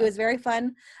 But it was very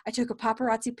fun. I took a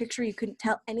paparazzi picture. You couldn't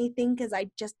tell anything because I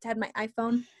just had my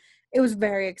iPhone. It was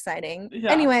very exciting.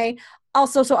 Yeah. Anyway,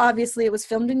 also, so obviously it was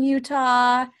filmed in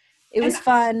Utah. It was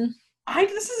fun.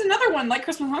 This is another one, like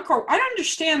Christmas Encore. I don't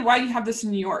understand why you have this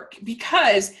in New York,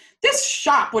 because this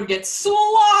shop would get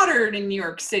slaughtered in New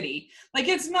York City. Like,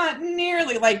 it's not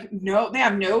nearly like, they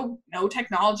have no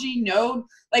technology,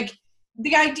 like,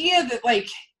 the idea that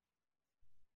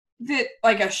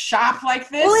a shop like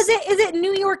this. Well, is it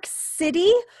New York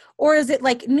City or is it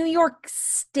like New York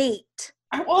State?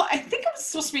 I think it was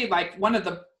supposed to be like one of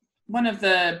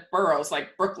the boroughs,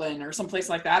 like Brooklyn or someplace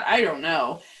like that. I don't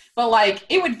know. But, like,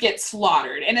 it would get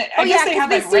slaughtered. And I guess they had,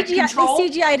 like, rent control. They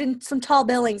CGI'd in some tall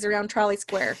buildings around Trolley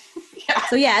Square. Yeah.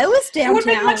 So, yeah, it was downtown. It would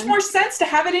make much more sense to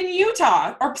have it in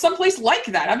Utah or someplace like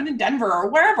that. Have it in Denver or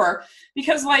wherever.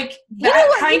 Because, like,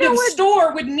 that kind of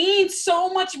store would mean so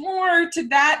much more to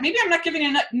that. Maybe I'm not giving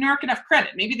New York enough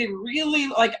credit. Maybe they really,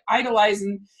 like, idolize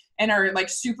and are, like,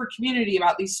 super community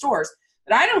about these stores.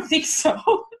 But I don't think so.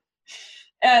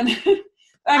 And,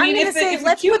 I mean,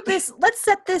 let's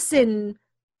set this in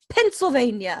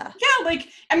Pennsylvania. Yeah, like,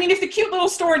 I mean, if the cute little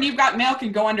store and You've Got Mail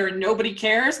can go under and nobody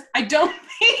cares, I don't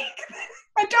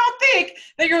think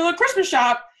that your little Christmas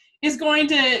shop is going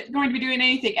to be doing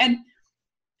anything. And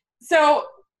so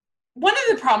one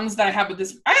of the problems that I have with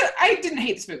this, I didn't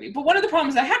hate this movie, but one of the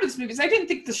problems I had with this movie is I didn't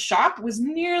think the shop was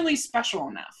nearly special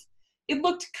enough. It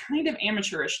looked kind of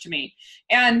amateurish to me.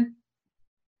 And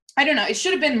I don't know, it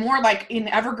should have been more like in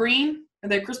Evergreen,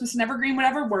 the Christmas in Evergreen,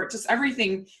 whatever, where just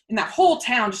everything in that whole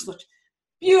town just looked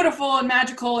beautiful and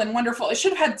magical and wonderful. It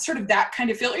should have had sort of that kind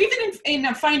of feel. Even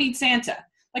in Finding Santa,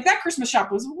 like that Christmas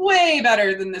shop was way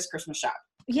better than this Christmas shop.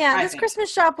 Yeah, this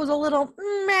Christmas shop was a little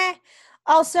meh.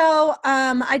 Also,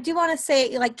 I do want to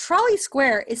say, like, Trolley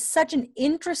Square is such an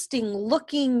interesting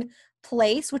looking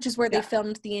place, which is where they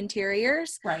filmed the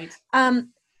interiors. Right.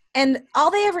 And all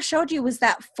they ever showed you was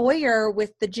that foyer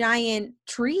with the giant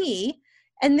tree,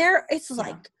 and it's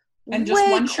like and just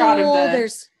one shot of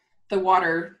there's the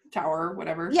water tower,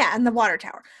 whatever. Yeah, and the water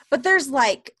tower. But there's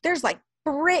like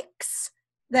bricks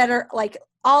that are like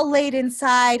all laid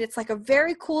inside. It's like a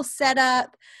very cool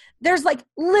setup. There's like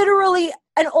literally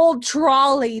an old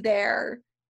trolley there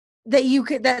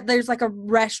that there's like a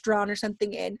restaurant or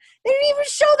something in. They didn't even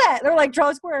show that. They're like,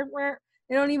 Trolley Square, where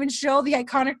they don't even show the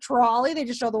iconic trolley. They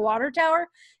just show the water tower.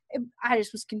 I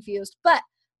just was confused. But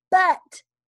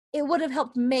it would have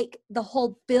helped make the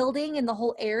whole building and the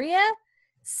whole area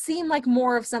seem like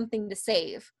more of something to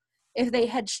save if they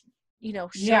had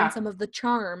shown some of the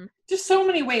charm. Just so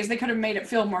many ways they could have made it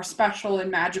feel more special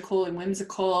and magical and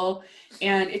whimsical,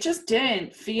 and it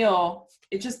didn't feel,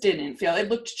 it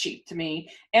looked cheap to me.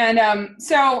 And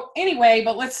so anyway,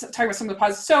 but let's talk about some of the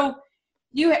positives. So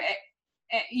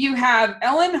you have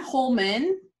Ellen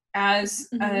Holman as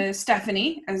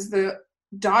Stephanie, as the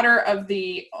daughter of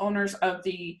the owners of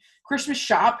the Christmas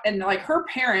shop, and like her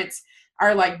parents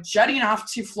are like jutting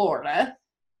off to Florida,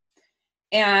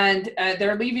 and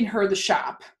they're leaving her the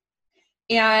shop,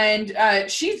 and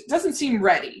she doesn't seem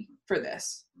ready for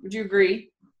this. Would you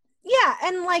agree? Yeah,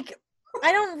 and like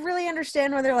I don't really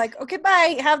understand why they're like, okay,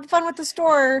 bye, have fun with the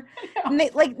store. And they,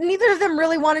 like, neither of them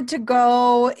really wanted to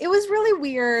go. It was really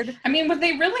weird. I mean, but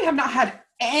they really have not had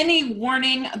any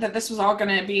warning that this was all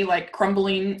going to be like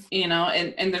crumbling,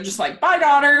 and they're just like, bye,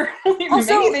 daughter.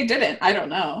 Also, maybe they didn't. I don't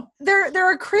know.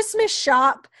 They're a Christmas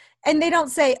shop, and they don't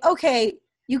say, okay,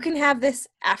 you can have this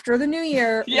after the new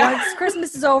year. Once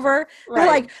Christmas is over. Right. They're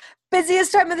like,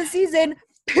 busiest time of the season.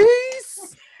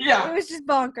 Peace. Yeah. It was just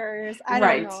bonkers. I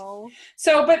don't know.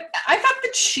 So, but I thought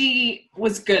that she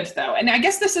was good, though. And I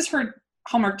guess this is her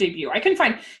Hallmark debut. I couldn't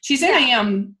find, she's in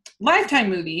a Lifetime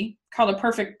movie called A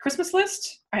Perfect Christmas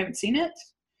List. I haven't seen it.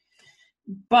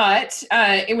 But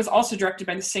it was also directed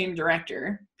by the same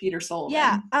director, Peter Sullivan.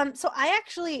 Yeah. So I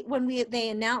actually, when they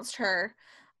announced her,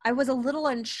 I was a little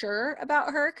unsure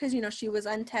about her because, she was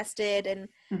untested and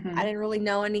I didn't really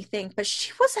know anything. But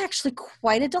she was actually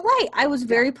quite a delight. I was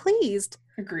very pleased.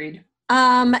 Agreed.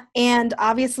 And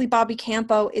obviously Bobby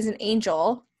Campo is an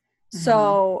angel.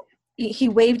 So he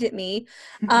waved at me.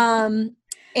 And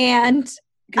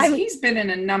because he's been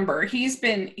in a number.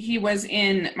 He was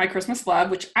in My Christmas Love,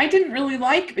 which I didn't really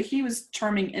like, but he was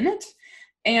charming in it.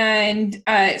 And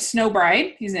Snow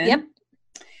Bride, he's in. Yep.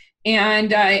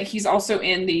 And he's also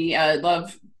in the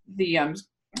Love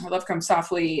Comes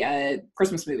Softly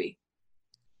Christmas movie.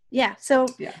 Yeah, so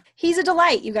he's a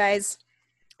delight, you guys.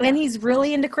 And he's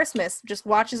really into Christmas. Just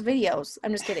watch his videos.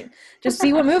 I'm just kidding. Just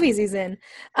see what movies he's in.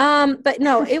 But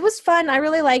no, it was fun. I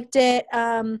really liked it.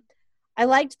 I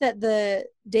liked that the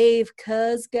Dave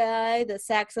Cuz guy, the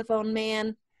saxophone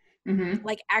man,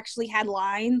 like actually had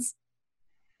lines.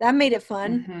 That made it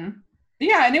fun.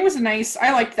 Yeah, and it was nice.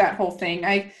 I liked that whole thing.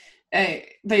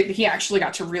 He actually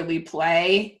got to really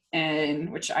play,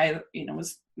 and which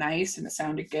was nice, and it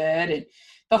sounded good, and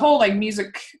the whole like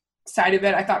music side of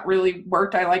it I thought really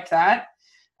worked. I liked that.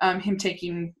 Him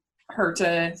taking her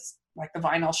to like the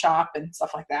vinyl shop and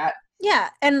stuff like that. Yeah,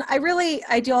 and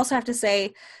I do also have to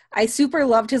say I super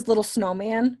loved his little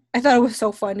snowman. I thought it was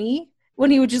so funny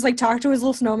when he would just like talk to his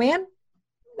little snowman.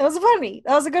 That was funny.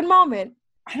 That was a good moment.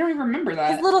 I don't even remember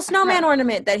that. His little snowman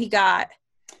ornament that he got.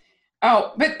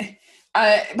 Oh,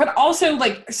 but also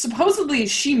like supposedly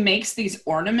she makes these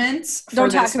ornaments for Don't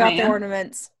talk about the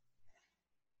ornaments.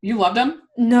 You loved them?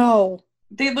 No.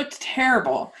 They looked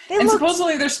terrible.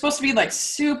 Supposedly they're supposed to be like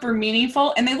super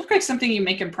meaningful, and they look like something you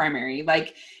make in primary.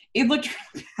 Like it looked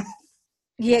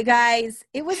Yeah, guys,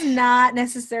 it was not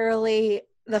necessarily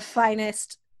the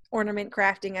finest ornament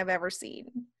crafting I've ever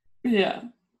seen. Yeah.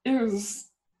 It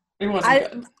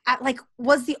wasn't good.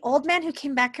 Was the old man who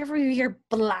came back every year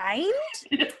blind?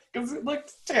 Yeah, because it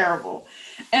looked terrible.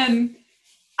 And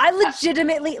I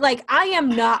legitimately, I am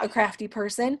not a crafty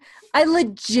person. I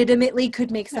legitimately could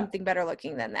make something better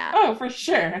looking than that. Oh, for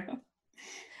sure.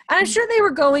 I'm sure they were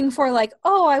going for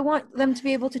I want them to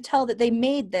be able to tell that they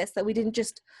made this, that we didn't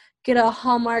just get a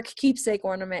Hallmark keepsake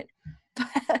ornament.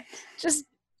 just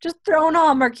throw in a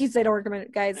Hallmark keepsake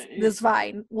ornament, guys. This is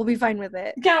fine. We'll be fine with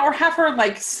it. Yeah, or have her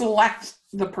like select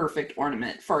the perfect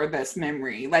ornament for this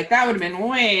memory. Like that would have been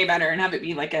way better, and have it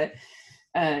be like a,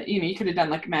 you could have done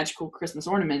like magical Christmas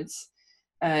ornaments,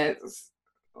 and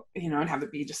have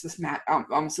it be just this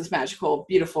almost this magical,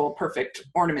 beautiful, perfect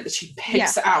ornament that she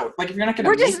picks out. Like if you're not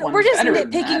going to make one, we're just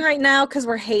nitpicking right now because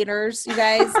we're haters, you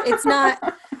guys. It's not.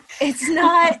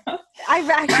 I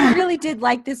actually really did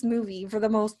like this movie for the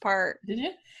most part. Did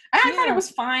you? I thought it was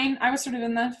fine. I was sort of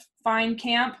in the fine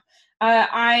camp.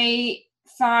 I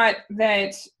thought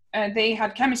that they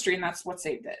had chemistry, and that's what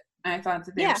saved it. I thought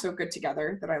that they were so good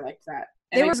together that I liked that.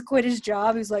 And they were quit his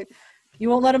job. He's like, "You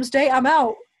won't let him stay? I'm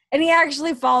out." And he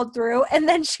actually followed through. And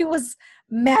then she was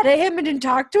mad at him and didn't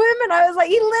talk to him. And I was like,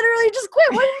 he literally just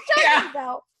quit. What are you talking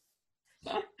about?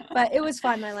 But it was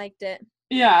fun. I liked it.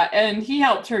 Yeah, and he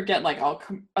helped her get like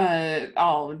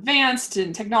all advanced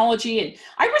in technology. And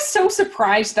I was so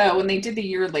surprised though when they did the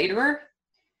year later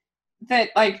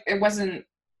that like it wasn't.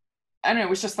 I don't know. It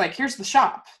was just like, here's the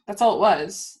shop. That's all it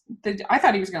was. I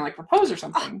thought he was gonna like propose or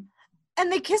something. And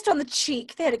they kissed on the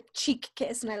cheek. They had a cheek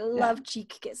kiss, and I love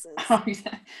cheek kisses. Oh,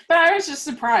 yeah. But I was just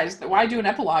surprised. Why do an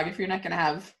epilogue if you're not going to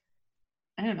have,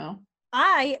 I don't know.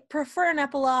 I prefer an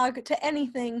epilogue to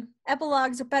anything.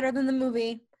 Epilogues are better than the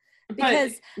movie.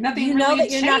 Because you know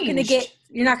that you're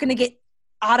not going to get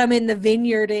Autumn in the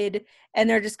vineyarded, and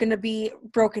they're just going to be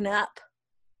broken up.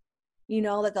 You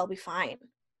know that they'll be fine.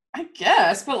 I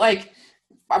guess, but like,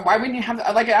 why wouldn't you have,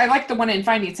 like, I like the one in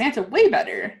Finding Santa way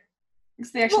better.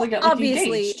 Because they actually get like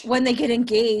obviously engaged. When they get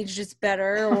engaged it's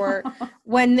better, or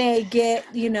when they get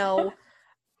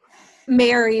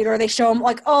married, or they show them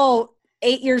like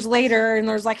 8 years later and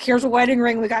there's like, here's a wedding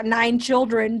ring, we got 9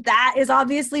 children. That is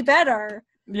obviously better.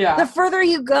 Yeah, the further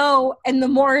you go and the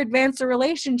more advanced the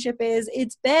relationship is,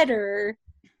 it's better.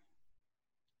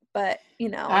 But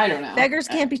I don't know, beggars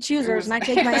can't be choosers, and I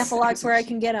take my epilogues where I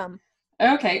can get them.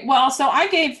 Okay, well, so I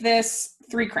gave this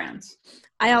 3 crowns.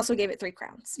 I also gave it 3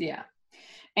 crowns. Yeah.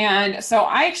 And so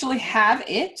I actually have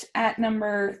it at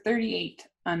number 38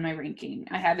 on my ranking.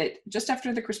 I have it just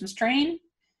after The Christmas Train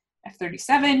at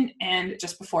 37, and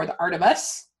just before The Art of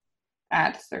Us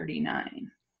at 39.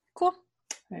 Cool.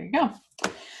 There you go.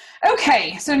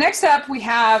 Okay, so next up we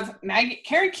have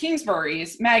Karen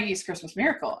Kingsbury's Maggie's Christmas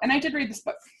Miracle. And I did read this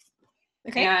book.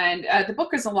 Okay. And the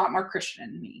book is a lot more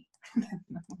Christian than me. The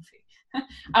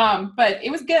movie. But it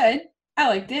was good. I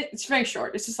liked it. It's very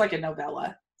short. It's just like a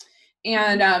novella.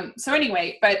 And so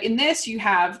anyway, but in this you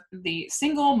have the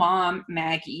single mom,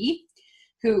 Maggie,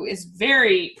 who is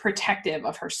very protective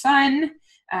of her son,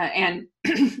 and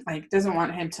like doesn't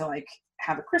want him to like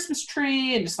have a Christmas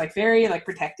tree, and just like very like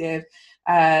protective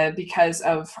because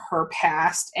of her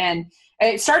past. And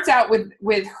it starts out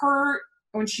with her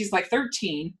when she's like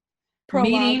 13. Prologue.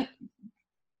 Meeting.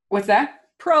 What's that?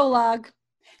 Prologue.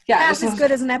 Yeah. Half as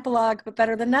good as an epilogue, but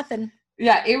better than nothing.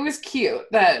 Yeah, it was cute.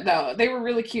 Though they were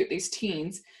really cute, these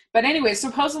teens. But anyway,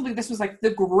 supposedly this was like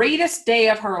the greatest day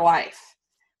of her life.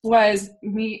 Was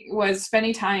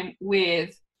spending time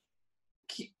with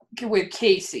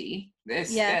Casey.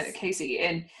 Casey,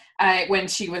 and when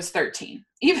she was 13.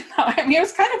 Even though it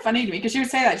was kind of funny to me because she would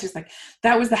say that she's like,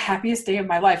 that was the happiest day of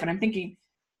my life, and I'm thinking,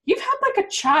 you've had like a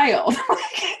child.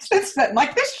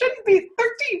 Like this shouldn't be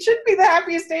 13. Shouldn't be the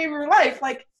happiest day of your life.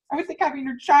 Like I would think having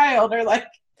your child or like.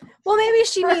 Well, maybe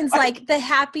she means like the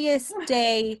happiest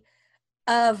day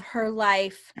of her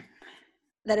life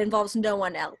that involves no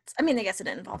one else. I mean, I guess it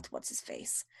involved what's his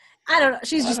face. I don't know.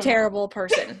 She's just a terrible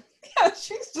person. Yeah,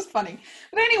 she's just funny.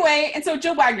 But anyway, and so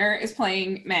Jill Wagner is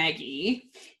playing Maggie,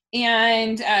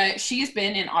 and she has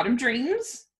been in Autumn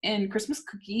Dreams and Christmas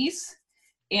Cookies.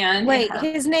 And wait,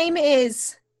 his name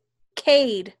is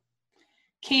Cade.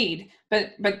 Cade,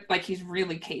 but like he's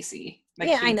really Casey. Like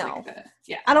yeah, I know. Like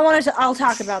yeah, I don't want to. I'll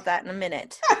talk about that in a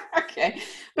minute. Okay,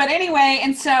 but anyway,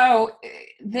 and so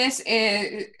this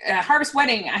is Harvest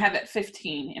Wedding. I have at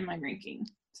 15 in my ranking,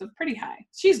 so pretty high.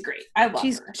 She's great. I love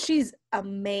her. She's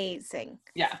amazing.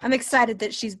 Yeah, I'm excited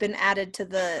that she's been added to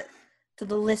the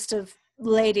list of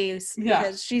ladies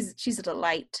because she's a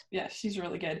delight. Yeah, she's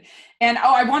really good. And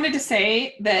I wanted to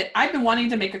say that I've been wanting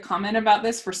to make a comment about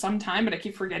this for some time, but I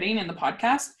keep forgetting in the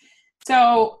podcast.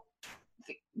 So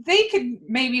they could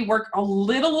maybe work a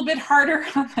little bit harder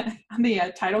on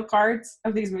the title cards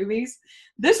of these movies.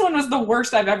 This one was the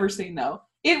worst I've ever seen, though.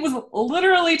 It was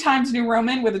literally Times New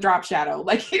Roman with a drop shadow.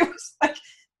 Like, it was like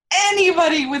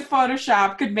anybody with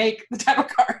Photoshop could make the title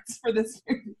cards for this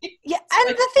movie. Yeah, and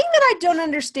the thing that I don't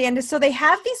understand is, so they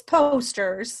have these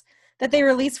posters that they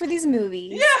release for these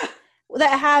movies. Yeah.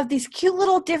 that have these cute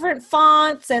little different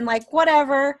fonts and like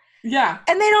whatever. Yeah.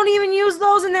 And they don't even use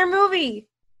those in their movie.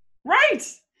 Right.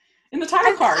 In the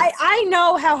title cards. I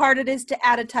know how hard it is to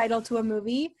add a title to a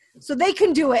movie. So they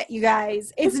can do it, you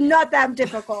guys. It's not that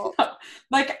difficult.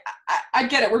 Like, I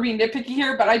get it. We're being nitpicky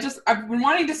here, but I've been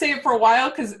wanting to say it for a while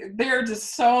because they're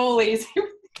just so lazy.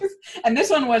 And this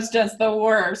one was just the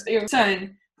worst. It was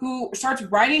son who starts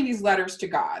writing these letters to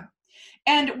God.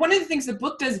 And one of the things the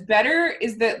book does better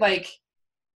is that, like,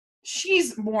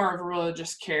 she's more of a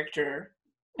religious character.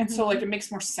 And so, like, it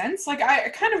makes more sense. Like, I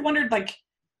kind of wondered, like,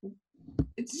 do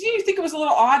you think it was a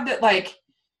little odd that, like,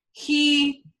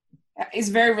 he is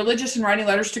very religious and writing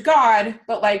letters to God,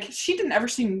 but, like, she didn't ever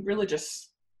seem religious?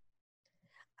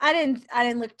 I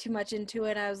didn't look too much into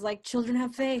it. I was like, children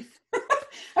have faith.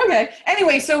 Okay.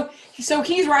 Anyway, so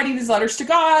he's writing these letters to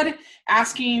God,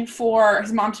 asking for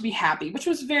his mom to be happy, which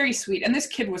was very sweet. And this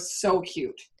kid was so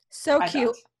cute. So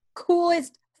cute.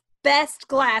 Coolest, best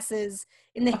glasses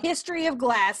in the history of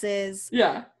glasses.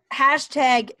 Yeah.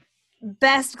 Hashtag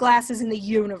best glasses in the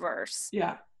universe.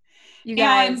 Yeah. You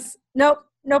guys. Nope,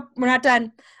 we're not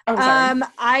done. Oh,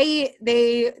 sorry.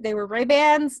 They were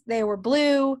Ray-Bans, they were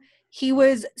blue. He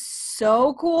was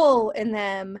so cool in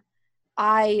them.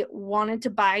 I wanted to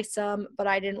buy some, but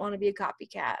I didn't want to be a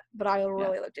copycat. But I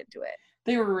really looked into it.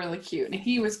 They were really cute, and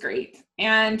he was great.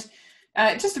 And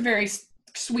just a very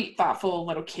sweet, thoughtful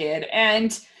little kid.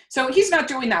 And so he's not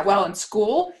doing that well in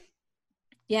school.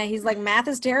 Yeah, he's like, math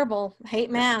is terrible. I hate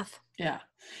math. Yeah.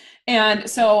 And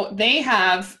so they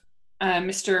have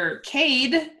Mr.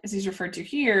 Cade, as he's referred to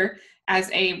here,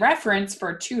 as a reference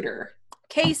for a tutor.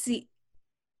 Casey.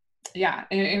 Yeah.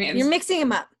 I mean, you're mixing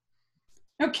him up.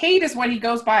 No, Cade is what he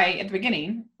goes by at the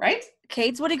beginning, right?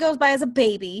 Cade's what he goes by as a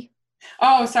baby.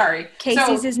 Oh, sorry.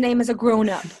 Casey's his name as a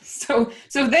grown-up. So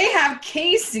they have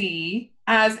Casey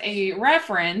as a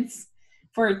reference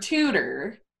for a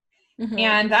tutor,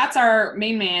 and that's our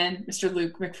main man, Mr.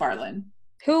 Luke McFarlane.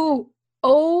 Who,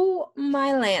 oh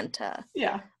my Lanta.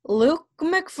 Yeah. Luke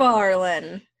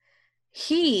McFarlane.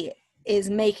 He is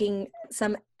making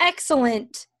some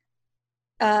excellent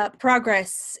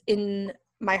progress in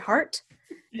my heart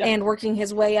and working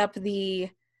his way up the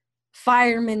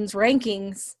fireman's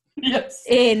rankings. Yes.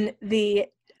 In the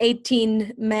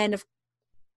 18 men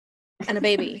and a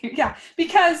baby. Yeah,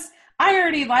 because I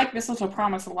already like Mistletoe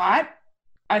Promise a lot.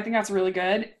 I think that's really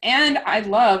good. And I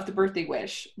love The Birthday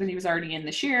Wish that he was already in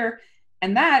this year.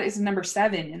 And that is number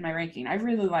 7 in my ranking. I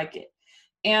really like it.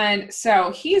 And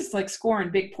so he's like scoring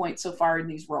big points so far in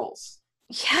these roles.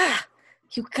 Yeah,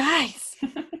 you guys.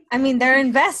 I mean, they're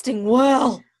investing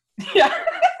well. Yeah.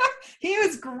 He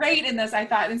was great in this, I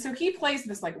thought. And so he plays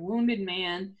this like wounded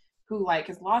man who like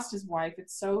has lost his wife.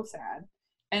 It's so sad.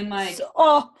 And like,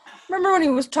 remember when he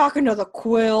was talking to the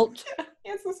quilt?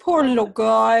 Poor little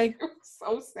guy. It was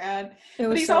so sad. It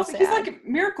was He's like a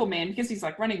miracle man because he's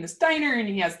like running this diner and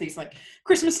he has these like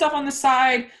Christmas stuff on the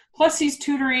side. Plus he's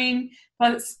tutoring.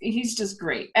 Plus he's just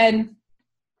great. And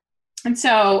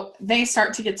so they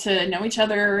start to get to know each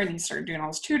other and he started doing all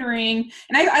this tutoring.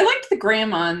 And I liked the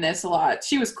grandma in this a lot.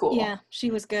 She was cool. Yeah, she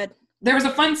was good. There was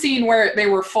a fun scene where they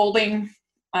were folding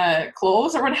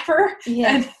clothes or whatever.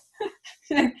 Yeah.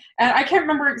 And I can't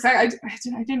remember exactly.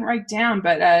 I didn't write down,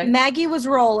 but Maggie was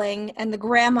rolling and the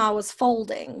grandma was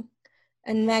folding.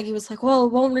 And Maggie was like, well,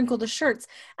 it won't wrinkle the shirts.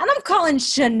 And I'm calling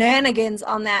shenanigans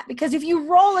on that because if you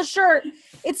roll a shirt,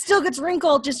 it still gets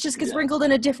wrinkled, just gets wrinkled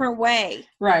in a different way.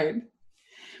 Right.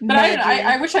 But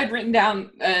I wish I'd written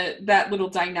down that little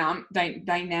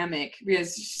dynamic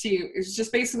because it was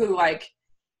just basically like,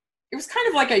 it was kind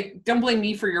of like a don't blame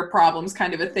me for your problems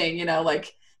kind of a thing, you know,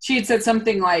 like she had said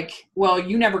something like, well,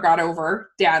 you never got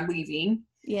over Dad leaving.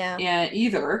 Yeah. And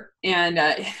either. And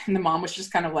the mom was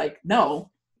just kind of like, no,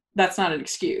 that's not an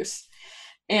excuse.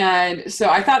 And so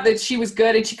I thought that she was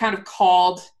good and she kind of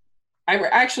called, I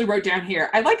actually wrote down here,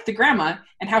 I liked the grandma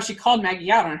and how she called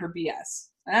Maggie out on her BS.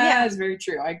 That is very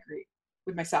true. I agree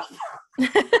with myself.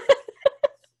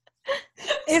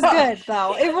 It's good,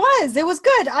 though. It was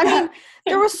good. I mean,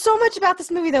 there was so much about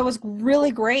this movie that was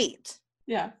really great.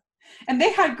 Yeah. And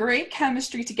they had great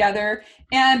chemistry together.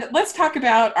 And let's talk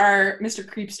about our Mr.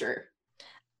 Creepster.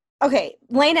 Okay,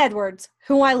 Lane Edwards,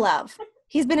 who I love.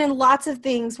 He's been in lots of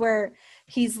things where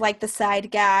he's like the side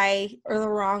guy or the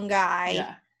wrong guy.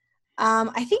 Yeah.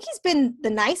 I think he's been the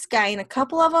nice guy in a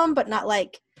couple of them, but not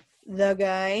like the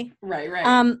guy. Right.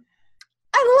 I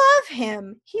love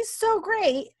him. He's so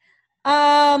great.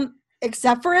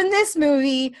 Except for in this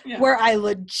movie where I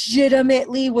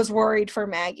legitimately was worried for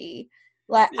Maggie.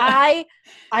 Like Yeah.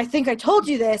 I think I told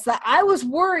you this, that I was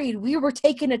worried we were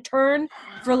taking a turn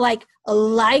for like a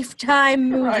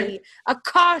Lifetime Right. movie, a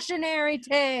cautionary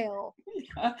tale.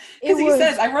 Yeah. It Because he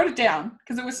says, was, I wrote it down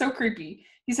because it was so creepy.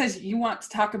 He says, you want to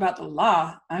talk about the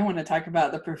law. I want to talk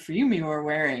about the perfume you were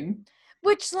wearing.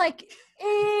 which like,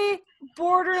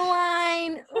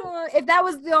 borderline. If that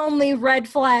was the only red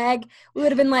flag, we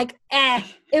would have been like, eh.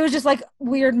 It was just like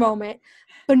weird moment.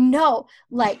 But no,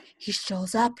 like he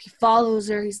shows up, he follows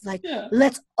her. He's like, Yeah.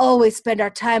 let's always spend our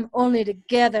time only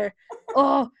together.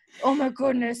 Oh my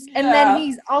goodness. And then Yeah.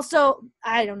 he's also,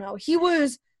 I don't know. Well, He he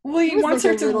was wants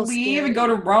like her a to little leave and scary. go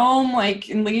to Rome, like,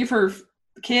 and leave her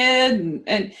kid.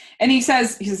 And he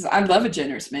says, I love a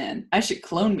generous man. I should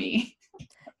clone me.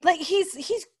 Like he's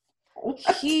What?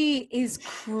 he is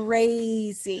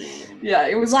crazy. Yeah,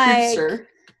 it was Like creepster.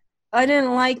 I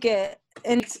didn't like it.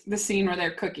 And It's the scene where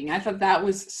they're cooking. I thought that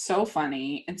was so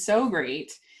funny and so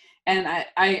great. And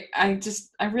I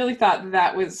really thought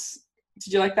that was.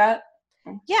 Did you like that?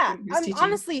 yeah, When he was teaching.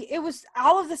 honestly, it was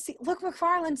all of the Luke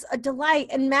McFarlane's a delight,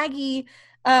 and Maggie,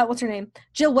 what's her name?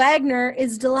 Jill Wagner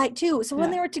is delight too. So when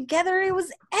Yeah. they were together, it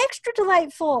was extra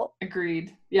delightful.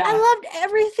 Agreed. I Yeah. loved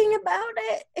everything about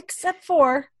it except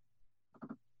for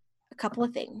a couple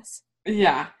of things.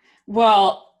 Yeah.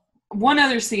 Well, one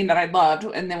other scene that I loved,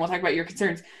 and then we'll talk about your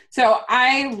concerns. So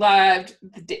I loved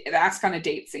the ask on a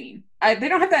date scene. They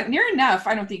don't have that near enough,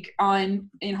 I don't think,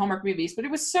 in Hallmark movies, but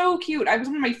it was so cute. It was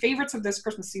one of my favorites of this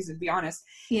Christmas season, to be honest.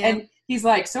 Yeah. And he's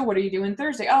like, so what are you doing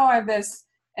Thursday? Oh, I have this.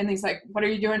 And he's like, what are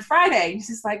you doing Friday? And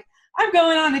she's like, I'm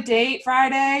going on a date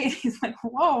Friday. And he's like,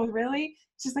 whoa, really?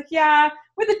 She's like, yeah,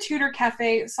 with a Tudor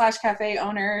cafe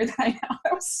owner that I know.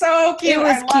 That was so cute. It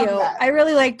was I love cute. that. I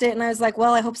really liked it, and I was like,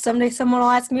 well, I hope someday someone will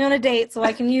ask me on a date so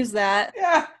I can use that.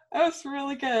 Yeah, that was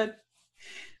really good.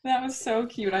 That was so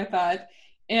cute, I thought.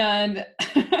 And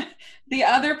the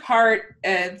other part,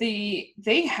 they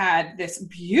had this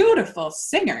beautiful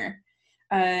singer.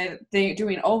 They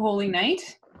doing "Oh Holy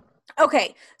Night."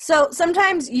 Okay, so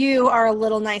sometimes you are a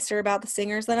little nicer about the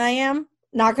singers than I am.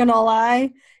 Not gonna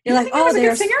lie. You're You like, think he was a good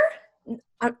there's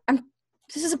singer? I'm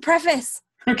this is a preface.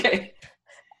 Okay.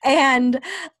 And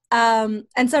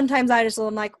sometimes I just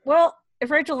am like, well, if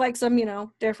Rachel likes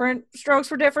him, different strokes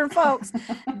for different folks.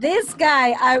 This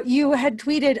guy, you had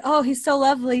tweeted, oh, he's so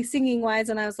lovely singing wise,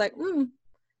 and I was like,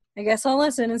 I guess I'll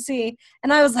listen and see.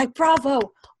 And I was like,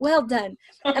 bravo, well done.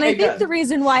 Okay, and I think good. the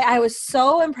reason why I was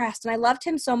so impressed and I loved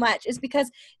him so much is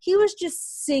because he was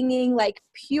just singing like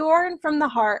pure and from the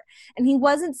heart. And he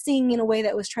wasn't singing in a way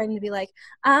that was trying to be like,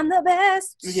 I'm the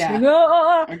best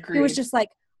singer. Agreed. He was just like,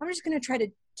 I'm just going to try to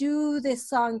do this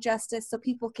song justice so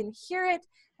people can hear it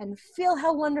and feel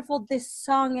how wonderful this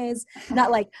song is.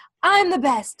 Not like, I'm the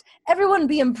best. Everyone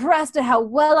be impressed at how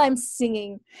well I'm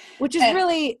singing, which is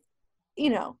really...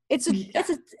 it's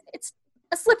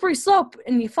a slippery slope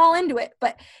and you fall into it,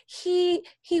 but he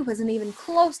wasn't even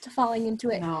close to falling into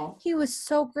it. No. He was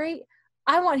so great.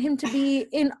 I want him to be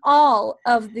in all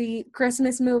of the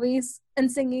Christmas movies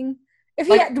and singing. If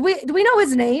he do we know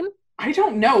his name? I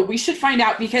don't know. We should find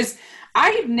out because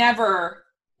I've never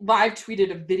live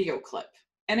tweeted a video clip,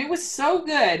 and it was so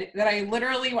good that I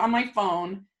literally on my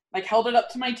phone like held it up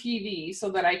to my TV so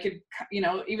that I could, even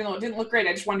though it didn't look great,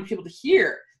 I just wanted people to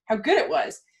hear how good it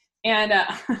was. And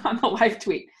on the live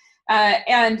tweet.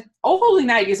 And Oh Holy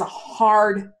Night is a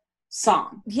hard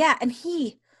song. Yeah, and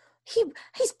he's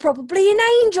probably an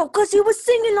angel because he was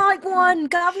singing like one,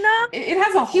 governor. It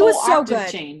has a whole octave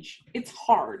change. It's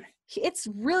hard. It's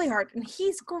really hard, and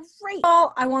he's great.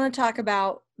 Oh, I want to talk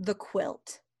about the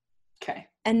quilt. Okay.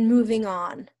 And moving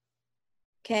on.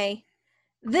 Okay.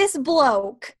 This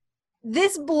bloke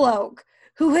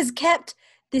who has kept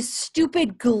this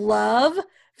stupid glove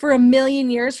for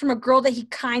 1,000,000 years from a girl that he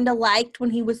kind of liked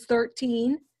when he was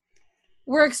 13.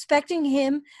 We're expecting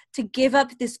him to give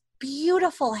up this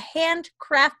beautiful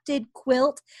handcrafted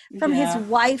quilt from his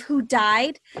wife who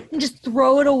died and just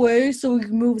throw it away so he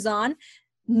moves on.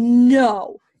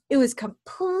 No, it was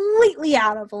completely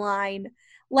out of line.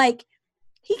 Like,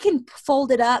 he can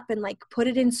fold it up and like put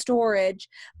it in storage,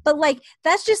 but like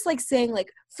that's just like saying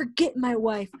like, forget my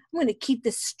wife, I'm going to keep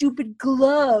this stupid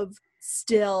glove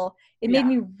still. It made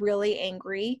me really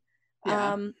angry.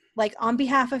 Like on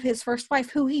behalf of his first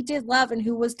wife, who he did love and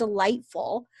who was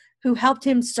delightful, who helped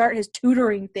him start his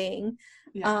tutoring thing.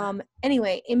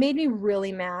 Anyway, it made me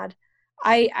really mad.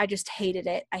 I just hated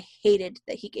it. I hated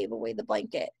that he gave away the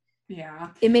blanket. Yeah.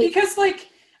 Because like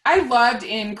I loved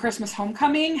in Christmas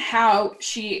Homecoming how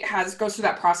she goes through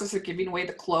that process of giving away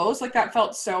the clothes. Like that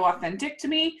felt so authentic to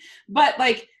me. But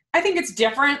like I think it's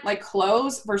different, like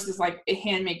clothes versus like a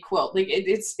handmade quilt. Like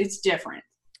it's different.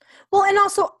 Well, and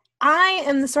also I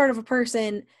am the sort of a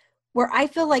person where I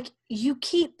feel like you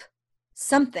keep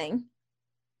something,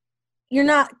 you're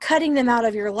not cutting them out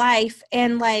of your life,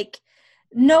 and like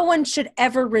no one should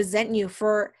ever resent you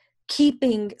for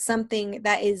keeping something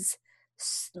that is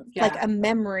like a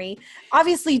memory.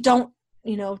 Obviously, don't,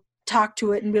 talk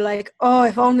to it and be like, oh,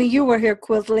 if only you were here,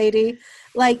 quilt lady.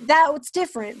 Like that's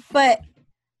different, but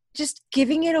just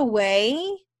giving it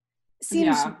away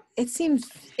seems.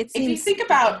 If you think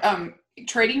about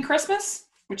Trading Christmas,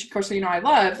 which of course I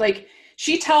love, like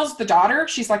she tells the daughter,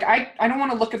 she's like, I don't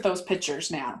want to look at those pictures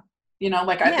now,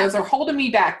 those are holding me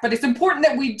back, but it's important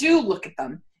that we do look at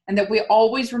them and that we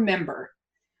always remember,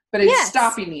 but it's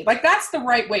stopping me. Like that's the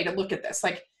right way to look at this.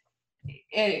 Like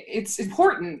it's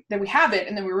important that we have it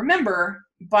and then we remember,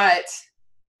 but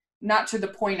not to the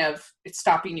point of it's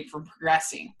stopping you from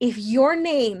progressing. If your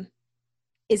name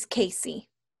is Casey,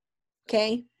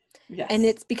 okay? Yes. And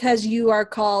it's because you are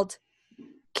called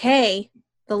K,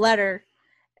 the letter,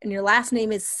 and your last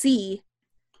name is C,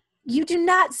 you do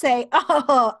not say,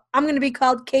 oh, I'm going to be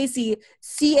called Casey,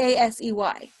 Casey.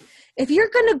 If you're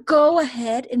going to go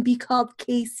ahead and be called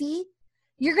Casey,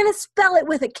 you're going to spell it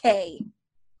with a K.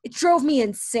 It drove me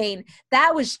insane.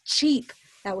 That was cheap.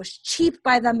 That was cheap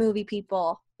by the movie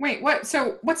people. Wait, what?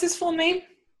 So what's his full name?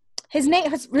 His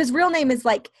real name is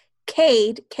like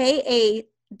Cade, Kade.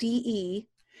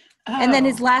 Oh. And then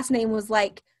his last name was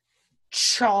like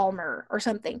Chalmer or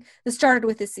something that started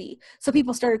with a C. So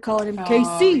people started calling him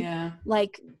KC. Yeah.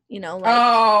 Like,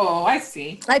 oh, I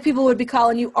see. Like people would be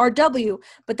calling you RW,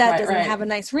 but that doesn't have a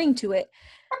nice ring to it.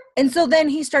 And so then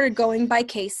he started going by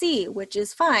KC, which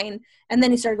is fine. And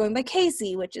then he started going by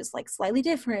Casey, which is like slightly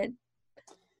different.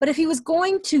 But if he was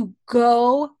going to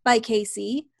go by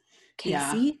Casey,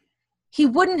 he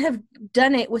wouldn't have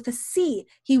done it with a C.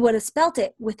 He would have spelt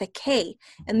it with a K.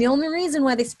 And the only reason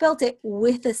why they spelt it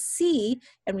with a C,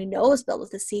 and we know it was spelled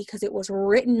with a C because it was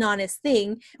written on his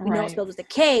thing. We know it's spelled with a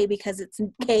K because it's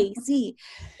KC.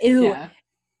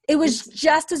 It was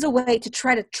just as a way to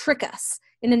try to trick us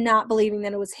into not believing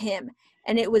that it was him.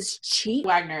 And it was cheap.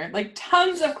 Wagner, like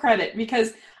tons of credit,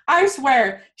 because I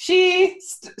swear she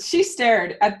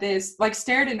stared at this, like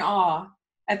stared in awe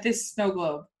at this snow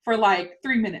globe for like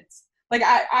 3 minutes. Like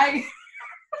I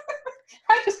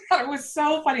I just thought it was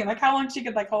so funny, like how long she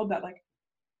could like hold that. Like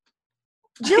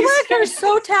Jill Wagner is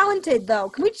so talented, though.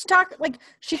 Can we just talk? Like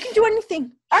she can do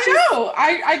anything. I know.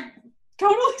 I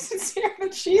totally sincere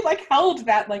that she like held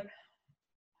that like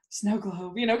snow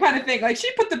globe, kind of thing. Like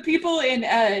she put the people in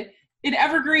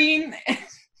Evergreen.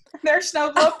 Their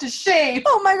snow globe to shame.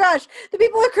 Oh my gosh. The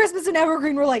people at Christmas in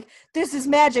Evergreen were like, this is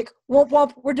magic. Womp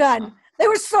womp, we're done. They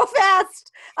were so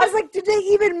fast. I was like, did they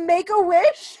even make a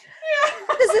wish?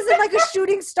 Yeah. This isn't like a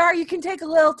shooting star. You can take a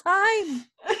little time.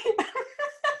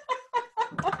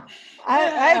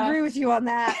 I agree with you on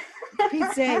that. For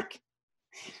Pete's sake.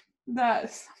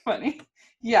 That's funny.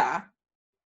 Yeah.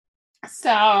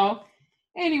 So,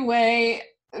 anyway,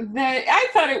 I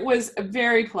thought it was a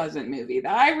very pleasant movie.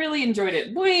 I really enjoyed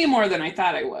it way more than I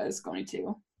thought I was going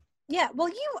to. Yeah, well,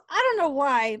 I don't know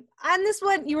why. On this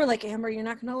one, you were like, Amber, you're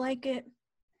not going to like it.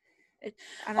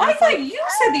 I thought you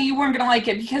said that you weren't going to like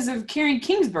it because of Karen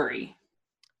Kingsbury.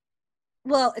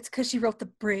 Well, it's because she wrote The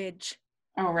Bridge.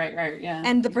 Oh, right, yeah.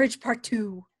 And The Bridge Part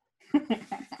 2.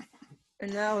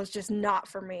 And that was just not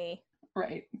for me.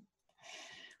 Right.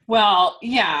 Well,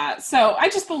 yeah, so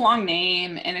the long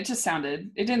name, and it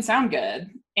didn't sound good.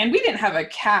 And we didn't have a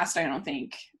cast, I don't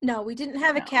think. No, we didn't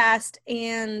have a cast,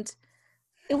 and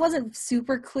it wasn't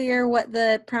super clear what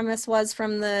the premise was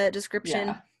from the description.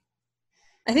 Yeah.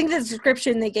 I think the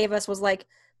description they gave us was like,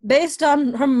 based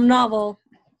on her novel,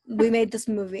 we made this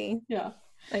movie. Yeah.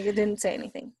 Like, it didn't say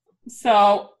anything.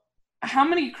 So, how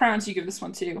many crowns do you give this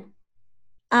one to?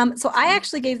 So I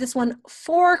actually gave this one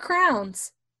 4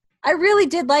 crowns. I really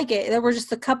did like it. There were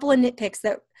just a couple of nitpicks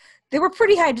that they were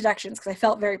pretty high deductions because I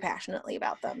felt very passionately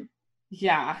about them.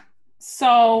 Yeah.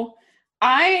 So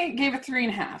I gave it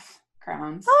 3.5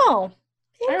 crowns. Oh,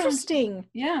 interesting.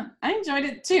 Yeah, I enjoyed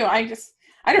it too. I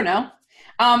don't know.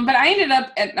 But I ended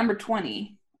up at number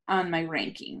 20 on my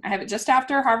ranking. I have it just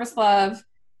after Harvest Love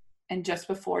and just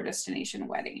before Destination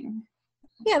Wedding.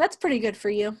 Yeah, that's pretty good for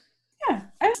you. Yeah,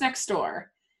 I was Next Door.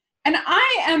 And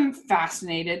I am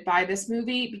fascinated by this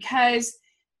movie because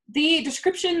the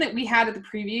description that we had at the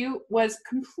preview was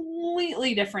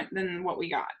completely different than what we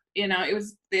got. It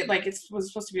was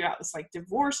supposed to be about this like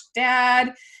divorced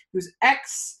dad whose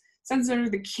ex sends over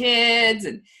the kids,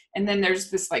 and then there's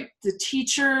this like the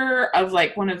teacher of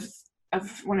like one of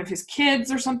his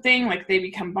kids or something, like they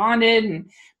become bonded,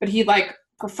 but he like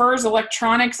prefers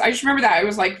electronics. I just remember that it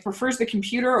was like prefers the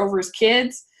computer over his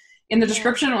kids. in the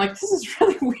description. I'm like, this is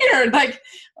really weird. Like,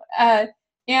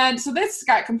 and so this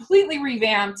got completely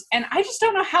revamped, and I just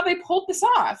don't know how they pulled this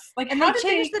off. Like, and how they did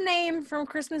changed the name from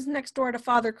Christmas Next Door to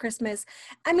Father Christmas.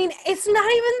 I mean, it's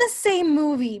not even the same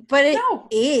movie, but it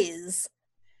is.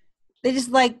 They just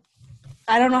like,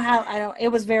 I don't know how.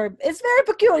 It's very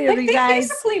peculiar. Like, you guys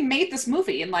basically made this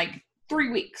movie in like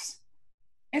 3 weeks.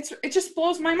 It just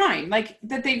blows my mind. Like,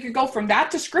 that they could go from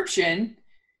that description,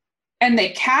 and they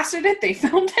casted it, they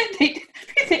filmed it,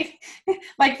 they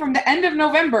like from the end of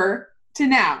November to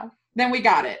now, then we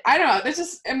got it. I don't know. This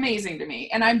is amazing to me.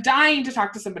 And I'm dying to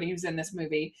talk to somebody who's in this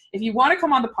movie. If you want to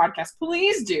come on the podcast,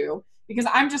 please do, because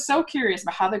I'm just so curious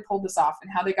about how they pulled this off and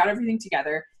how they got everything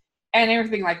together and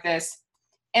everything like this.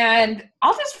 And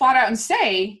I'll just flat out and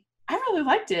say, I really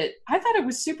liked it. I thought it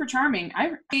was super charming.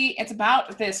 It's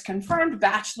about this confirmed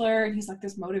bachelor, and he's like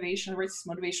this writes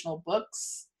motivational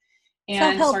books.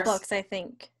 And self-help books, I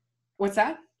think. What's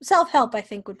that? Self-help, I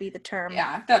think, would be the term.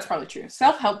 Yeah, that's probably true.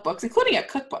 Self-help books, including a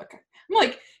cookbook. I'm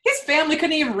like, his family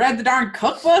couldn't even read the darn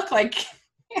cookbook. Like,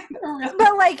 yeah, really...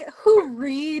 But like, who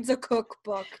reads a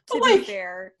cookbook? To be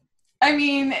fair, I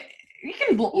mean, you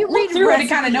can look through it and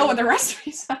kind of know what the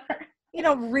recipes are. You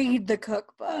don't read the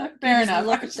cookbook. Fair enough.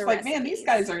 I was just like, man, these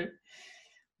guys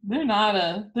they're not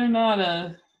I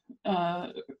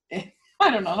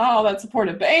don't know, not all that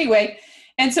supportive. But anyway,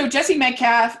 and so Jesse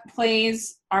Metcalfe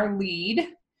plays our lead.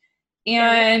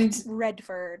 And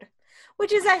Redford,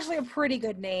 which is actually a pretty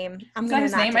good name. Is that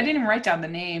his name? I didn't even write down the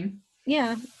name.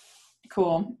 Yeah.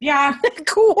 Cool. Yeah.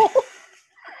 Cool.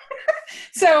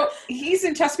 So he's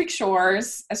in Chesapeake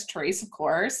Shores as Trace, of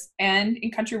course, and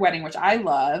in Country Wedding, which I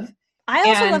love. I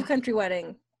also love Country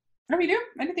Wedding. Oh, you do?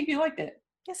 I didn't think you liked it.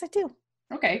 Yes, I do.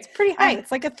 Okay. It's pretty high.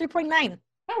 It's like a 3.9.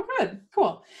 Oh, good.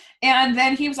 Cool. And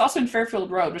then he was also in Fairfield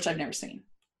Road, which I've never seen.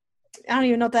 I don't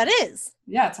even know what that is.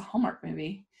 Yeah, it's a Hallmark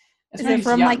movie. Is it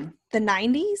from like the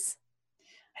 90s?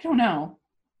 I don't know.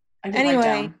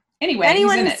 Anyway,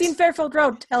 anyone who's seen Fairfield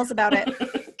Road, tell us about it.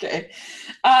 Okay.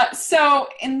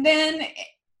 And then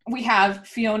we have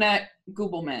Fiona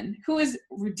Gubelman, who has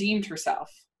redeemed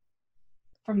herself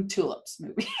from Tulips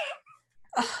movie.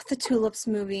 Oh, the Tulips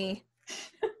movie.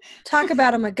 Talk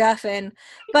about a MacGuffin.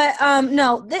 But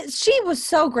no, she was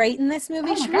so great in this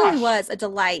movie. She really was a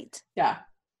delight. Yeah.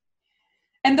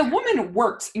 And the woman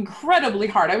works incredibly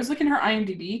hard. I was looking at her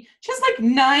IMDb. She has like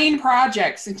 9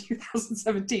 projects in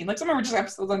 2017. Like, some of them were just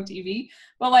episodes on TV.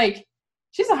 But like,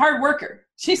 she's a hard worker.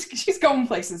 She's going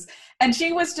places. And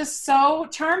she was just so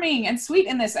charming and sweet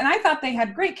in this. And I thought they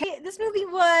had great. This movie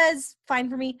was fine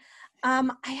for me.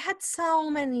 I had so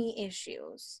many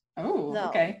issues. Oh,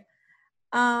 okay.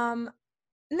 And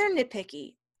they're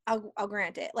nitpicky. I'll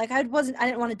grant it. Like, I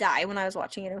didn't want to die when I was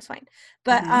watching it. It was fine.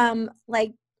 But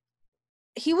like,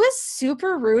 he was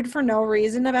super rude for no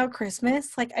reason about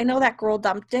Christmas. Like, I know that girl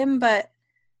dumped him, but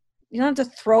you don't have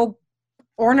to throw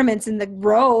ornaments in the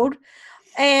road.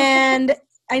 And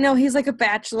I know he's like a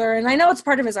bachelor, and I know it's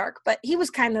part of his arc, but he was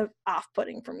kind of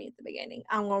off-putting for me at the beginning.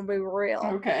 I'm going to be real.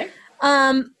 Okay.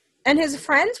 And his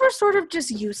friends were sort of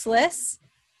just useless.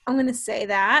 I'm going to say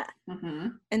that. Mm-hmm.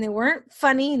 And they weren't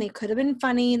funny, and they could have been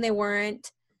funny, and they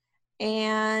weren't.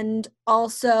 And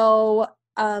also,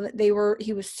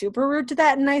 he was super rude to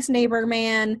that nice neighbor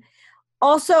man.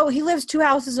 Also, he lives 2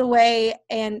 houses away,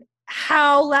 and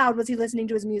how loud was he listening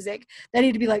to his music that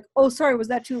he'd be like, oh, sorry, was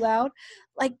that too loud?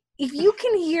 Like, if you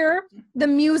can hear the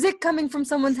music coming from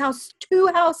someone's house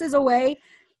 2 houses away,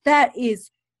 that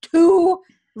is too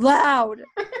loud.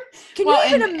 Can you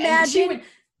even imagine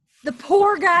the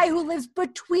poor guy who lives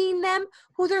between them,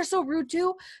 who they're so rude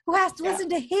to, who has to listen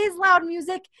to his loud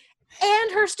music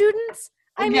and her students?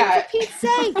 I mean, for Pete's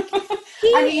sake,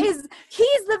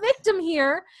 he's the victim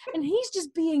here, and he's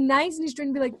just being nice, and he's trying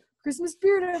to be like, Christmas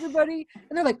spirit, everybody.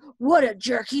 And they're like, what a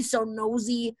jerk. He's so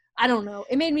nosy. I don't know.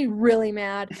 It made me really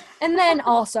mad. And then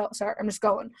also, sorry, I'm just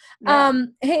going. Yeah.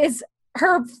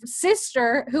 Her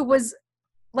sister, who was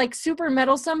like super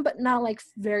meddlesome, but not like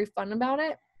very fun about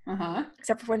it. Uh-huh.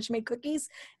 Except for when she made cookies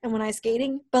and when I was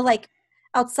skating. But like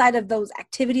outside of those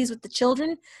activities with the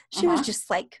children, she was just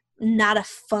like not a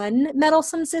fun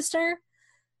meddlesome sister.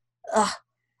 Ugh.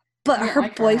 But her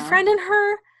boyfriend and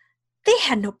her, they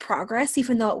had no progress,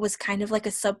 even though it was kind of like a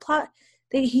subplot.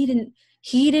 He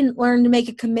didn't learn to make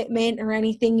a commitment or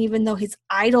anything, even though his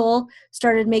idol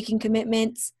started making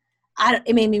commitments.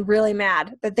 It made me really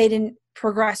mad that they didn't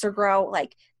progress or grow.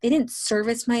 Like, they didn't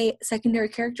service my secondary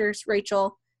characters,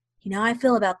 Rachel. you know how I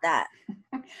feel about that.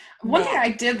 One thing I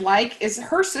did like is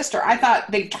her sister. I thought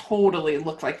they totally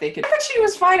looked like they could. I thought she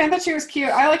was fine. I thought she was cute.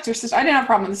 I liked her sister. I didn't have a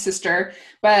problem with the sister,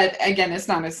 but again, it's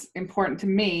not as important to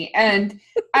me. And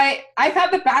I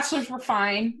thought the bachelors were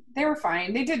fine. They were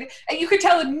fine. They did. You could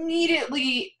tell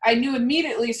immediately. I knew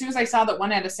immediately as soon as I saw that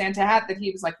one had a Santa hat that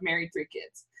he was like married, 3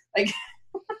 kids. Like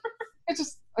it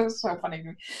was so funny to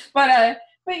me.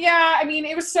 But yeah, I mean,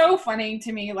 it was so funny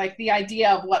to me, like the idea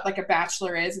of what like a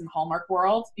bachelor is in the Hallmark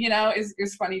world, you know,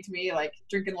 is funny to me, like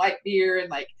drinking light beer and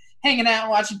like hanging out and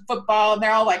watching football. And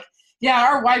they're all like, yeah,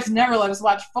 our wives never let us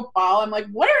watch football. I'm like,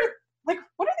 what are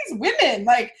these women?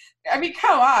 Like, I mean,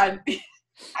 come on.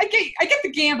 I get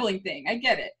the gambling thing. I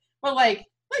get it. But like,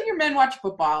 let your men watch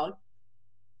football.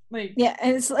 Like, yeah,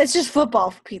 and it's just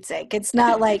football for Pete's sake. It's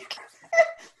not like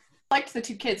liked the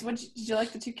 2 kids. Did you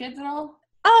like the 2 kids at all?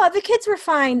 Oh, the kids were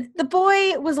fine. The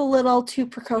boy was a little too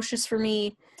precocious for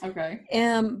me. Okay.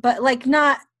 But like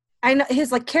not, I know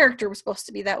his like character was supposed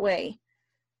to be that way,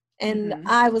 and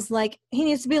I was like, he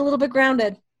needs to be a little bit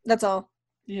grounded. That's all.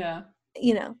 Yeah.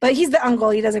 You know, but he's the uncle.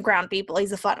 He doesn't ground people.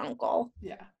 He's a fun uncle.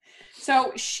 Yeah.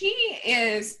 So she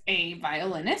is a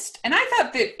violinist, and I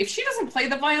thought that if she doesn't play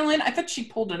the violin, I thought she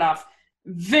pulled it off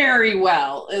very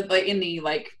well, like in the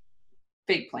like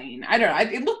fake playing. I don't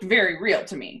know. It looked very real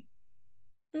to me.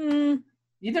 Really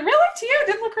to you? It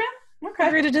didn't look real? Okay.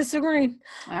 Agree to disagree.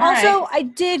 All also, right. I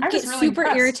did get really super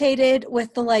impressed. irritated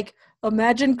with the like,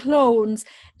 imagine clones.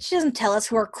 She doesn't tell us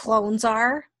who our clones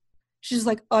are. She's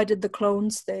like, oh, I did the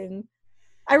clones thing.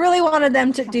 I really wanted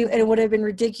them to do, and it would have been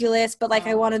ridiculous, but like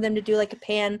I wanted them to do like a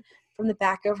pan from the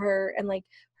back of her and like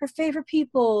her favorite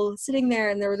people sitting there,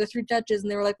 and there were the 3 judges,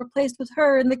 and they were like replaced with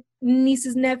her and the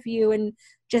niece's nephew and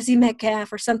Jesse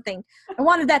Metcalf or something. I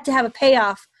wanted that to have a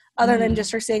payoff other than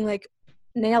just her saying like,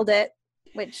 nailed it,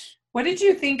 which... What did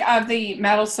you think of the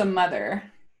meddlesome mother?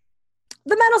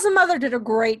 The meddlesome mother did a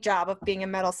great job of being a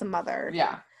meddlesome mother.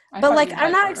 Yeah. But like,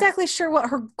 I'm not exactly sure what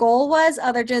her goal was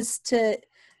other just to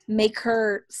make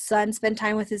her son spend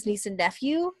time with his niece and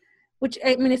nephew, which,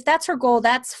 I mean, if that's her goal,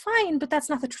 that's fine, but that's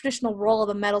not the traditional role of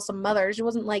a meddlesome mother. She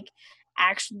wasn't like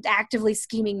actively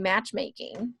scheming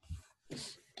matchmaking.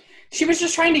 She was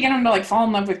just trying to get him to like fall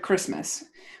in love with Christmas,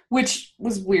 which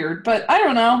was weird, but I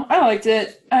don't know. I liked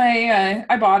it.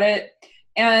 I bought it,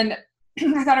 and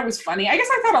I thought it was funny. I guess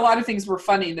I thought a lot of things were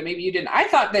funny that maybe you didn't. I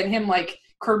thought that him like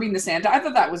curbing the Santa, I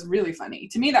thought that was really funny.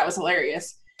 To me, that was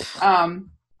hilarious.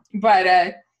 But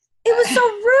it was so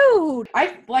rude.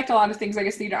 I liked a lot of things. I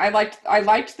guess I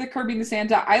liked the curbing the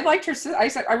Santa. I liked her.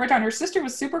 I wrote down her sister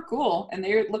was super cool, and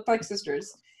they looked like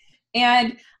sisters.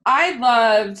 And I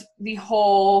loved the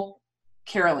whole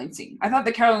caroling scene. I thought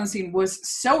the caroling scene was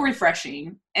so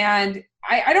refreshing, and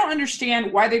I don't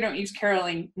understand why they don't use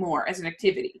caroling more as an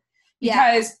activity,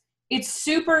 because it's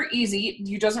super easy.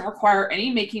 You doesn't require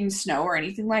any making snow or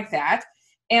anything like that,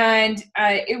 and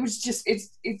it was just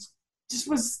it just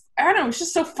was, I don't know, it was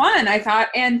just so fun, I thought,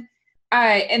 and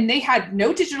they had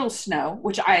no digital snow,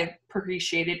 which I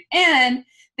appreciated, and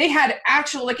they had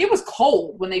actual, like, it was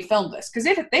cold when they filmed this, because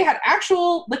they had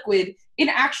actual liquid in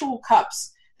actual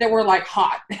cups that were like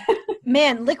hot.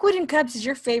 Man, liquid in cups is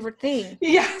your favorite thing.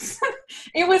 Yes.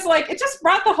 It was like, it just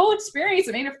brought the whole experience.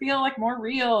 It made it feel like more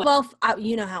real. Well,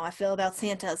 you know how I feel about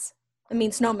Santas. I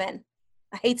mean, snowmen.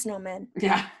 I hate snowmen.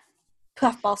 Yeah.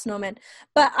 Puffball snowmen.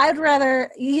 But I'd rather,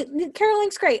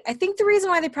 caroling's great. I think the reason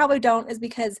why they probably don't is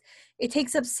because it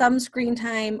takes up some screen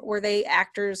time where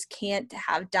actors can't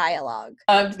have dialogue.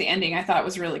 Loved the ending. I thought it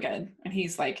was really good. And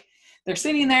he's like, they're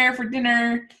sitting there for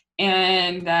dinner,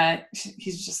 and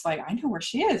he's just like, I know where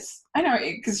she is. I know,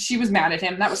 because she was mad at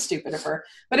him. That was stupid of her.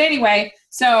 But anyway,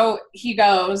 so he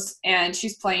goes, and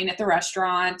she's playing at the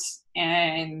restaurant,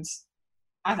 and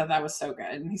I thought that was so good.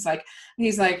 And he's like,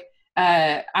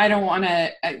 I don't want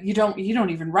to, you don't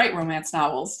even write romance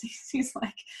novels. He's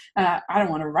like, I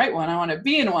don't want to write one. I want to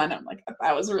be in one. I'm like,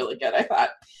 that was really good, I thought.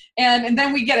 And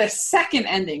then we get a second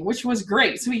ending, which was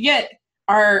great. So we get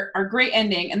our great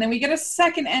ending, and then we get a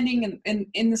second ending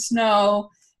in the snow.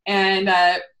 And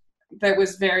that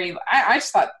was very, I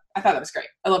thought that was great.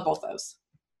 I love both those.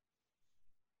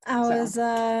 I was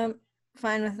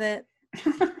fine with it.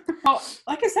 Well,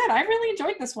 like I said, I really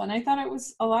enjoyed this one. I thought it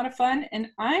was a lot of fun, and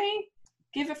I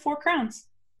gave it 4 crowns.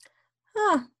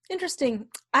 Huh, interesting.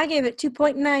 I gave it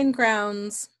 2.9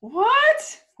 crowns.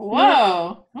 What?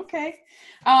 Whoa. Yeah. Okay.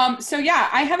 So yeah,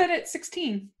 I have it at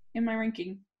 16 in my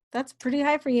ranking. That's pretty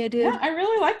high for you, dude. Yeah, I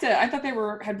really liked it. I thought they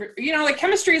had, like,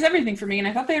 chemistry is everything for me, and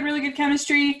I thought they had really good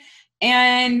chemistry,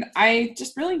 and I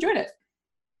just really enjoyed it.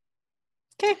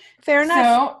 Okay, fair enough.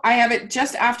 So I have it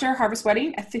just after Harvest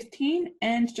Wedding at 15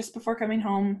 and just before Coming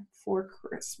Home for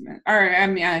Christmas. Or, I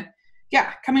mean,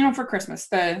 Coming Home for Christmas,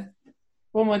 the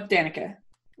one with Danica.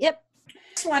 Yep.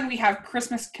 Next one, we have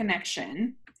Christmas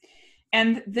Connection.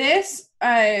 And this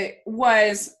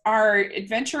was our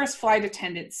adventurous flight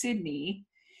attendant, Sydney.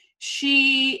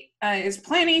 She is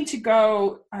planning to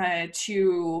go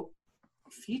to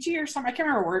Fiji or something. I can't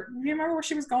remember where. Do you remember where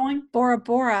she was going? Bora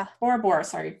Bora.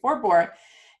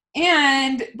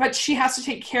 But she has to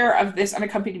take care of this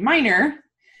unaccompanied minor,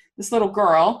 this little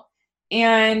girl.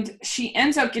 And she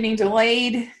ends up getting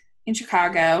delayed in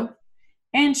Chicago.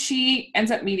 And she ends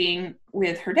up meeting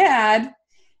with her dad.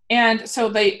 And so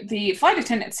the flight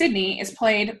attendant, Sydney, is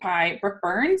played by Brooke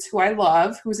Burns, who I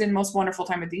love, who's in Most Wonderful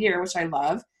Time of the Year, which I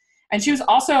love. And she was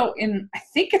also in, I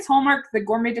think it's Hallmark, The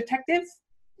Gourmet Detective.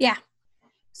 Yeah.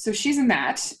 So she's in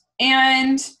that.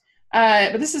 And,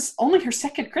 but this is only her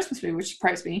second Christmas movie, which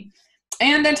surprised me.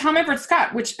 And then Tom Everett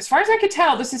Scott, which, as far as I could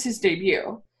tell, this is his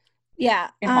debut. Yeah.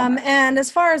 And as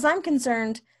far as I'm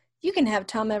concerned, you can have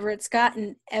Tom Everett Scott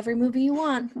in every movie you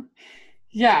want.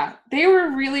 Yeah. They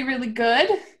were really, really good.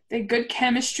 They had good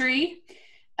chemistry.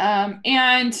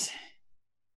 And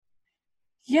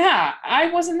yeah, I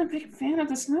wasn't a big fan of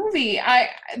this movie. I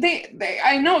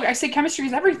know I say chemistry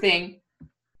is everything,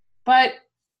 but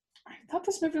I thought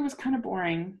this movie was kind of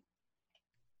boring.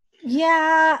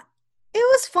 Yeah, it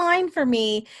was fine for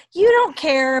me. You didn't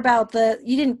care about the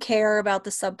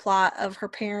subplot of her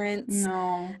parents.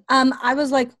 No. I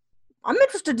was like, I'm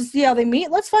interested to see how they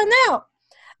meet. Let's find out.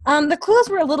 The clues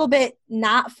were a little bit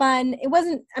not fun. It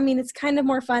wasn't, it's kind of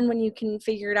more fun when you can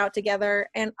figure it out together.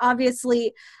 And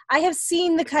obviously, I have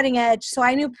seen The Cutting Edge, so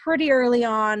I knew pretty early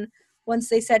on once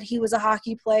they said he was a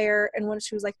hockey player and when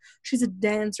she was like, she's a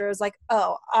dancer, I was like,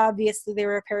 oh, obviously they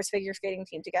were a Paris figure skating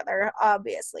team together,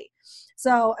 obviously.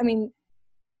 So,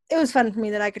 it was fun for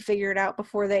me that I could figure it out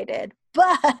before they did.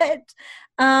 But,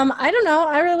 I don't know.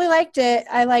 I really liked it.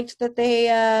 I liked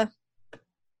that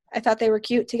I thought they were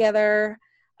cute together.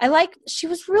 She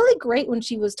was really great when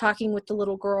she was talking with the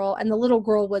little girl, and the little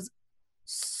girl was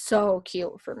so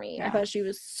cute for me. Yeah. I thought she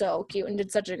was so cute and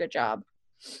did such a good job.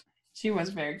 She was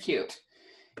very cute.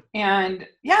 And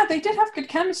yeah, they did have good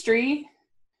chemistry,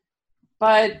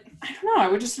 but I don't know. I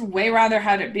would just way rather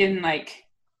had it been like,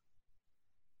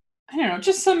 I don't know,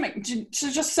 just some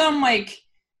like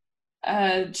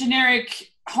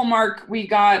generic Hallmark, we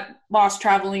got lost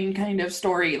traveling kind of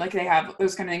story. Like they have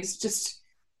those kind of things. Just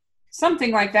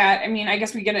something like that. I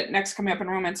guess we get it next coming up in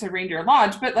Romance at Reindeer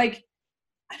Lodge, but like,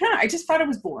 I don't know. I just thought it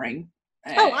was boring.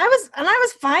 Oh, I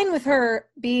was fine with her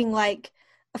being like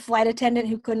a flight attendant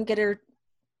who couldn't get her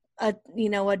a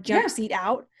jump seat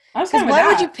out. Because why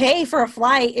would you pay for a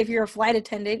flight if you're a flight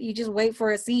attendant? You just wait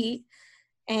for a seat.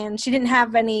 And she didn't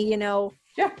have any,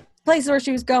 places where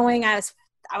she was going. I was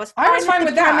fine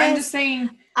with that. I'm just saying.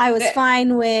 I was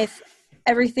fine with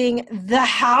everything. The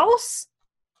house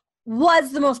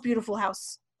was the most beautiful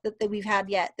house that we've had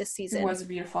yet this season. It was a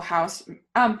beautiful house.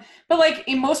 But like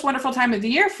in Most Wonderful Time of the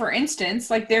Year, for instance,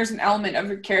 like there's an element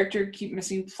of a character keep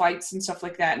missing flights and stuff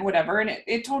like that and whatever. And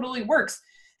it totally works.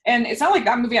 And it's not like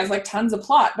that movie has like tons of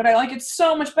plot, but I like it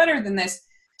so much better than this.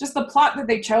 Just the plot that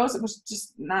they chose, it was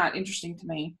just not interesting to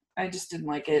me. I just didn't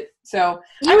like it. So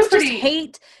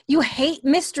you hate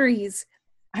mysteries.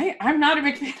 I'm not a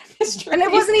big fan of mysteries. And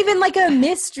it wasn't even like a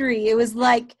mystery. It was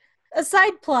like a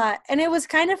side plot. And it was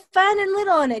kind of fun and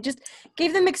little. And it just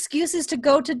gave them excuses to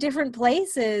go to different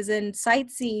places and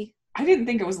sightsee. I didn't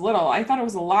think it was little. I thought it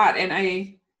was a lot. And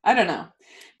I don't know.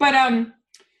 But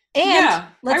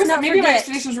maybe my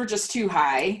expectations were just too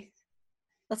high.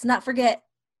 Let's not forget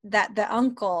that the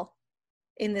uncle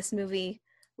in this movie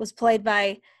was played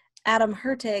by Adam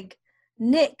Hertig,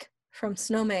 Nick from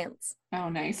Snowman's. Oh,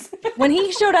 nice. When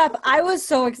he showed up, I was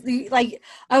so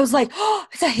I was like, oh,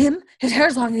 is that him? His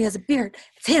hair's long and he has a beard.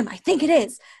 It's him. I think it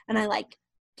is. And I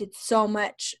did so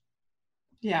much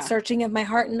searching of my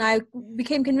heart, and I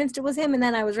became convinced it was him, and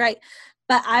then I was right.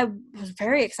 But I was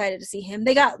very excited to see him.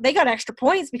 They got extra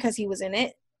points because he was in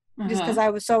it, just because I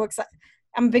was so excited.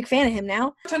 I'm a big fan of him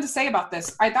now. I have to say about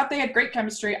this. I thought they had great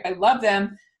chemistry. I love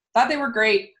them. Thought they were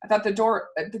great. I thought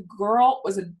the girl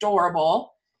was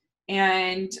adorable,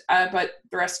 and but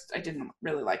the rest I didn't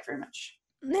really like very much.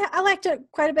 Yeah, I liked it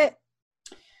quite a bit.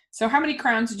 So how many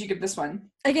crowns did you give this one?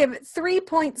 I gave it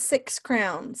 3.6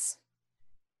 crowns.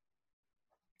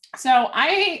 So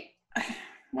I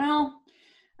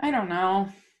don't know.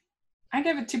 I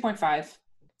gave it 2.5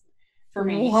 for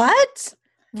me. What?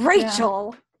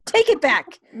 Rachel, take it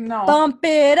back. No. Bump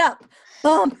it up.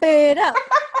 Bump it up.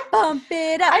 Bump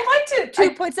it up. I liked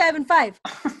it. 2.75.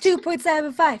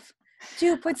 2.75.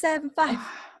 2.75.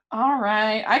 All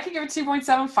right. I can give it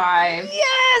 2.75.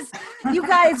 Yes! You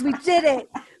guys, we did it.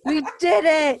 We did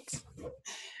it.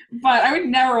 But I would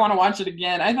never want to watch it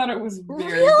again. I thought it was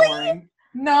very boring.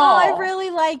 No. Oh, I really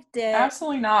liked it.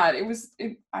 Absolutely not. I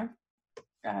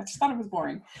just thought it was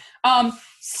boring.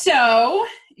 So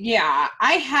yeah,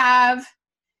 I have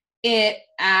it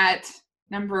at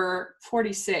number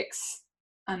 46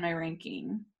 on my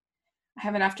ranking. I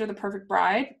have it after The Perfect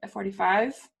Bride at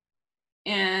 45.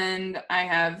 And I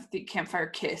have The Campfire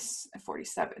Kiss at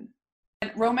 47.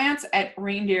 And Romance at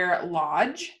Reindeer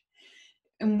Lodge.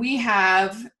 And we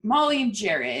have Molly and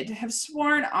Jared have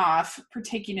sworn off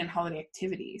partaking in holiday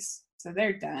activities. So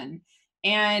they're done.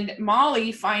 And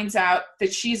Molly finds out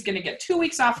that she's going to get 2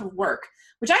 weeks off of work,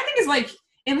 which I think is like,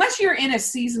 unless you're in a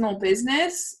seasonal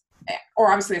business, or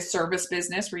obviously a service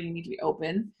business where you need to be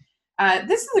open,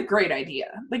 this is a great idea.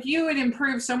 Like, you would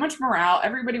improve so much morale.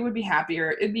 Everybody would be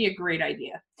happier. It'd be a great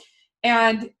idea.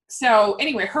 And so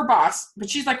anyway, her boss, but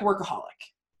she's like a workaholic.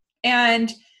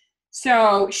 And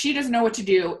so she doesn't know what to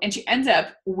do. And she ends up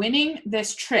winning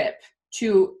this trip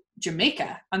to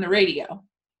Jamaica on the radio.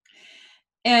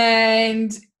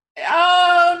 And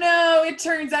oh no, it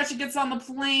turns out she gets on the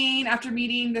plane after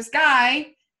meeting this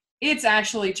guy. It's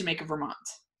actually Jamaica, Vermont.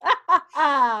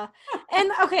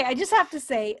 And okay, I just have to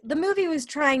say, the movie was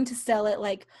trying to sell it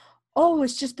like, oh,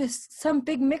 it's just some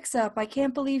big mix-up. I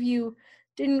can't believe you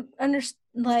didn't understand.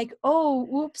 Like, oh,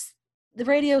 whoops, the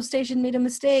radio station made a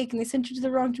mistake and they sent you to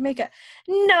the wrong Jamaica.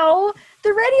 No,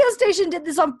 the radio station did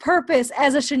this on purpose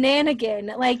as a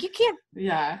shenanigan. Like, you can't.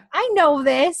 Yeah. I know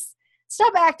this.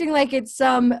 Stop acting like it's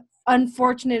some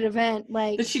unfortunate event.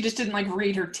 Like, that she just didn't like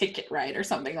read her ticket right or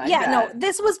something like that. Yeah, no,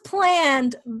 this was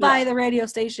planned by the radio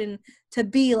station to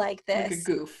be like this. Like a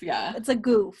goof, yeah. It's a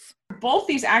goof. Both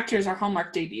these actors are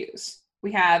Hallmark debuts.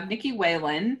 We have Nikki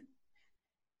Whalen,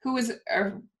 who is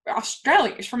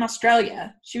Australia. She's from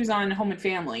Australia. She was on Home and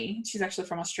Family. She's actually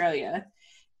from Australia.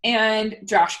 And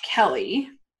Josh Kelly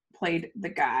played the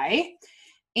guy.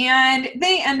 And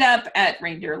they end up at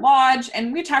Reindeer Lodge.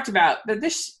 And we talked about that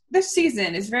this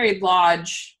season is very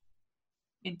lodge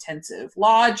intensive.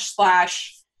 Lodge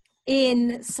slash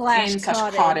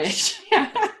cottage.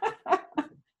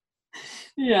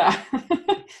 Yeah.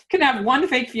 Can have one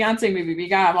fake fiance movie, but you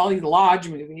gotta have all these lodge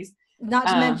movies. Not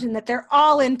to mention that they're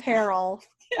all in peril.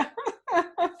 Yeah.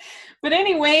 But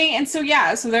anyway, and so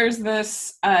there's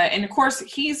this, and of course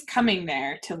he's coming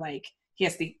there to he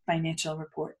has the financial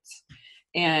reports,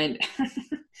 and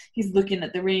he's looking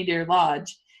at the Reindeer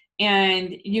Lodge,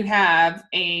 and you have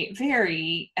a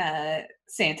very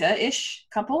Santa-ish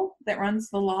couple that runs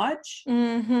the lodge.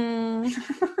 Mm-hmm.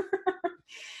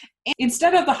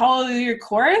 Instead of the Hallelujah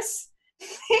chorus,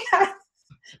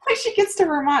 when she gets to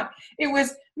Vermont, it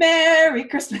was Merry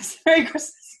Christmas, Merry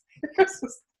Christmas, Merry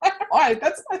Christmas. I don't know why.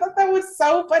 I thought that was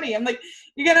so funny. I'm like,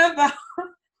 you're going to have the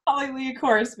Hallelujah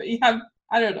chorus, but you have,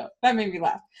 I don't know. That made me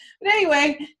laugh. But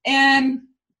anyway, and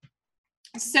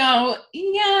so,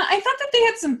 yeah, I thought that they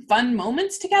had some fun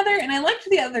moments together, and I liked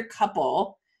the other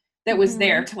couple that was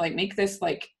there to make this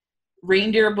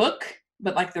reindeer book,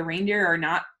 but the reindeer are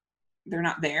not, they're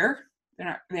not there.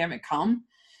 They haven't come.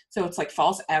 So it's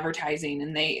false advertising,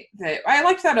 and I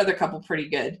liked that other couple pretty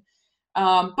good.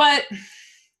 But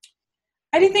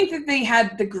I didn't think that they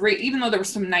had even though there were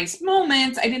some nice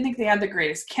moments, I didn't think they had the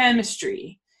greatest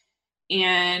chemistry.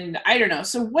 And I don't know.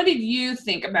 So what did you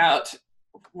think about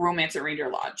Romance at Reindeer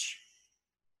Lodge?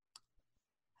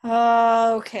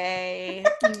 Okay,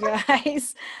 you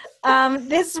guys.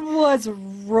 This was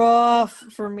rough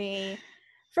for me.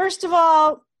 First of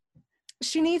all,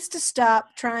 she needs to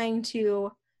stop trying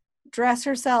to dress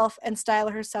herself and style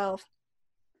herself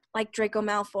like Draco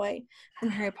Malfoy from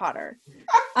Harry Potter.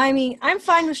 I mean, I'm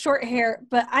fine with short hair,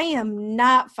 but I am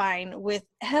not fine with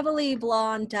heavily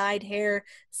blonde dyed hair,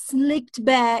 slicked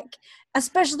back,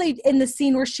 especially in the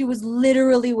scene where she was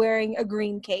literally wearing a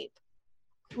green cape.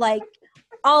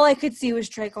 All I could see was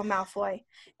Draco Malfoy.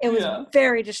 It was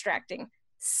very distracting.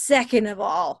 Second of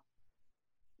all,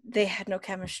 they had no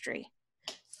chemistry.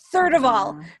 Third of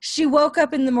all, she woke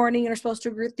up in the morning and are supposed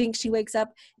to think she wakes up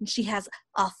and she has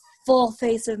a full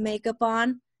face of makeup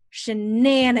on.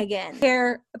 Shenanigans.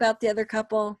 Care about the other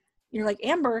couple. You're like,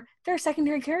 Amber, they're a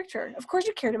secondary character. Of course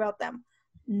you cared about them.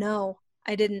 No,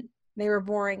 I didn't. They were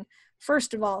boring.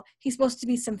 First of all, he's supposed to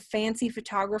be some fancy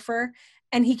photographer,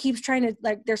 and he keeps trying to,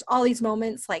 there's all these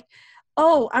moments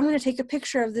oh, I'm going to take a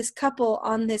picture of this couple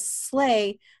on this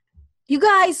sleigh. You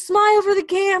guys, smile for the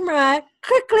camera.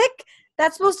 Click, click.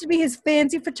 That's supposed to be his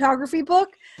fancy photography book.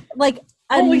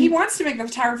 He wants to make the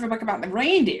photography book about the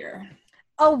reindeer.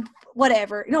 Oh,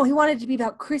 whatever. No, he wanted it to be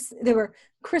about they were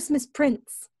Christmas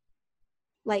prints.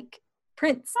 like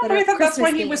prints Oh, that but are I thought that's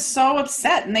why Christmas he was themed. so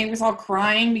upset, and they was all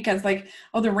crying because, like,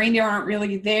 oh, the reindeer aren't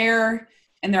really there,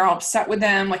 and they're all upset with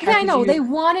them. Like, how Yeah, I could know they you?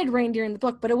 wanted reindeer in the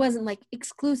book, but it wasn't like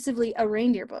exclusively a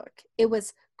reindeer book. It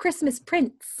was Christmas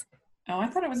prints. Oh, I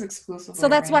thought it was exclusively So a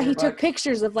that's why reindeer he took book.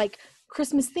 pictures of like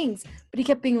Christmas things. But he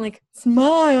kept being like,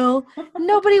 smile.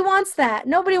 Nobody wants that.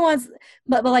 Nobody wants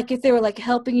but like if they were like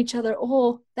helping each other,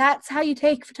 oh, that's how you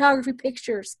take photography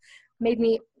pictures. It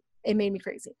made me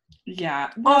crazy. Yeah.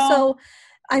 Well, Also,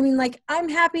 I mean, like, I'm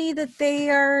happy that they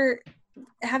are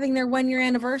having their 1 year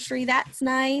anniversary. That's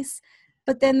nice.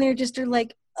 But then they're just are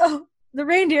like, oh, the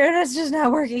reindeer, that's just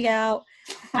not working out.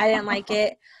 I didn't like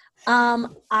it.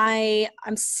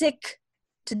 I'm sick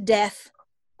to death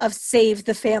of Save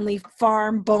the Family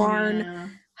Farm, barn,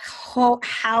 yeah.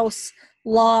 house,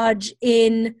 lodge,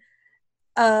 inn,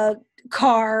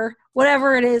 car,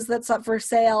 whatever it is that's up for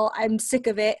sale. I'm sick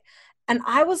of it. And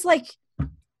I was like,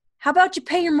 how about you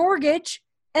pay your mortgage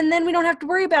and then we don't have to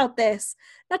worry about this?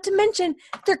 Not to mention,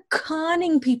 they're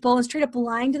conning people and straight up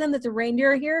lying to them that the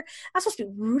reindeer are here. I'm supposed to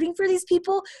be rooting for these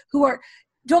people who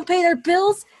don't pay their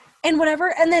bills and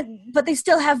whatever, but they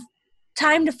still have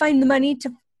time to find the money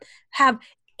to have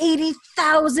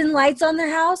 80,000 lights on their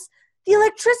house. The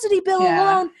electricity bill Yeah.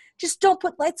 alone, just don't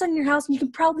put lights on your house and you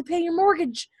can probably pay your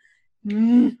mortgage.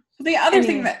 The other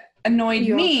thing Anyway, that annoyed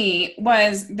me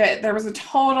was that there was a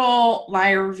total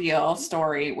lie reveal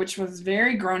story, which was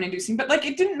very groan inducing, but like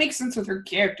it didn't make sense with her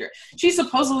character. She's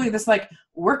supposedly this like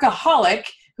workaholic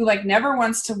who like never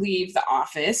wants to leave the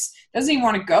office, doesn't even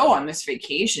want to go on this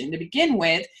vacation to begin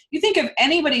with. You think if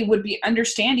anybody would be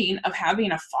understanding of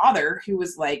having a father who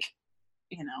was like,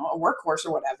 you know, a workhorse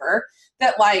or whatever,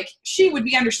 that like she would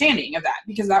be understanding of that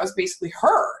because that was basically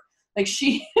her. Like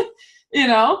she, you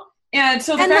know? And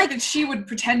so the fact that she would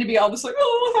pretend to be all this like,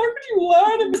 oh, how could you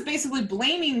lie? And was basically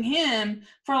blaming him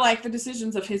for like the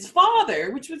decisions of his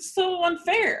father, which was so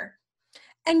unfair.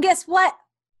 And guess what,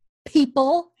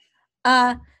 people?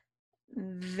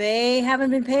 They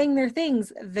haven't been paying their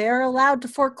things. They're allowed to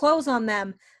foreclose on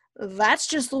them. That's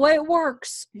just the way it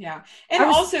works. Yeah. And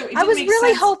also, I was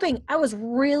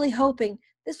really hoping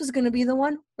this was going to be the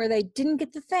one where they didn't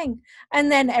get the thing.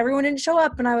 And then everyone didn't show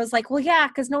up. And I was like, well, yeah,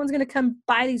 because no one's going to come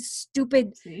buy these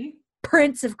stupid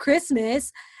prints of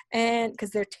Christmas and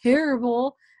because they're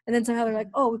terrible. And then somehow they're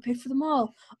like, oh, we paid for them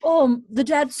all. Oh, the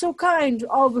dad's so kind.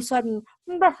 All of a sudden.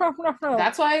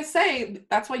 That's why I say,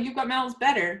 that's why You've Got Mail's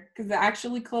better, because it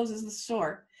actually closes the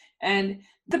store. And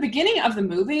the beginning of the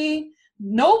movie,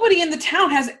 nobody in the town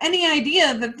has any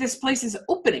idea that this place is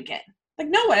open again. Like,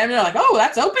 no one. And they're like, oh,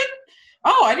 that's open?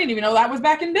 Oh, I didn't even know that was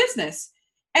back in business.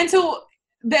 And so,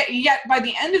 yet by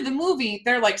the end of the movie,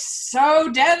 they're like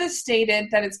so devastated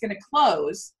that it's going to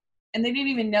close. And they didn't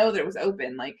even know that it was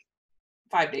open like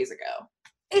 5 days ago.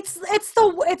 It's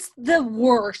the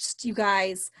worst, you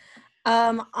guys.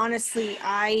 Honestly,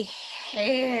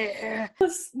 it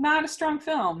was not a strong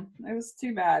film. It was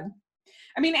too bad.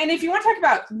 I mean, and if you want to talk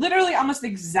about literally almost the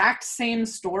exact same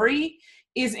story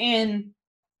is in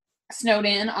Snowed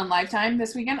In on Lifetime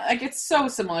this weekend. Like, it's so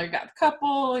similar. You got the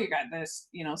couple, you got this,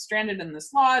 you know, stranded in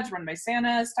this lodge run by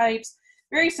Santa's types.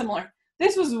 Very similar.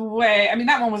 This was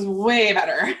that one was way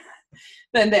better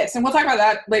than this. And we'll talk about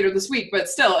that later this week, but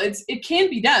still, it can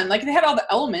be done. Like, they had all the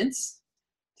elements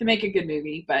to make a good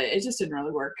movie, but it just didn't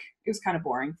really work. It was kind of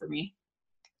boring for me.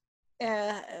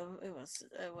 It was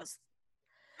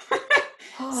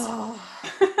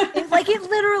it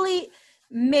literally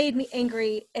made me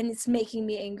angry, and it's making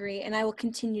me angry, and I will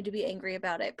continue to be angry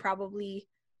about it probably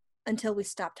until we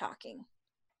stop talking.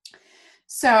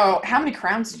 So, how many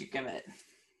crowns did you give it?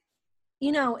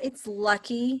 You know, it's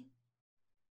lucky.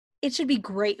 It should be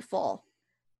grateful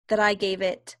that I gave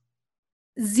it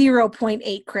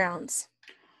 0.8 crowns.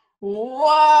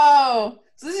 Whoa!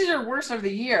 So this is your worst of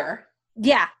the year.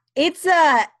 Yeah, it's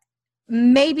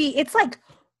maybe it's like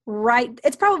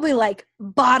it's probably like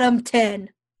bottom 10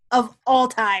 of all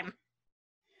time.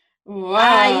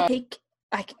 Wow.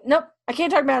 Nope, I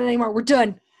can't talk about it anymore. We're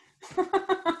done.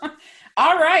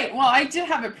 All right. Well, I did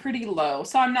have it pretty low,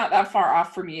 so I'm not that far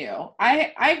off from you.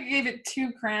 I gave it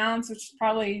 2 crowns, which is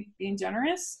probably being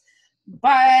generous,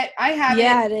 but I have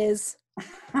it is.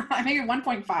 I make it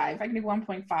 1.5. I can do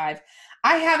 1.5.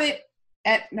 I have it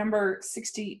at number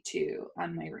 62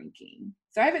 on my ranking.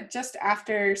 So I have it just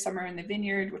after Summer in the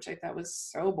Vineyard, which I thought was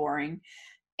so boring.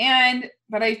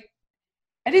 But I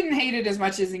didn't hate it as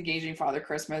much as Engaging Father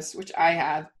Christmas, which I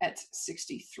have at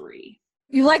 63.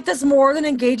 You like this more than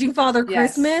Engaging Father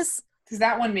Christmas? Because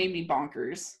that one made me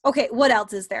bonkers. Okay, what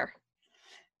else is there?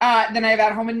 Then I have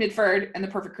At Home in Midford and The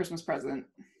Perfect Christmas Present.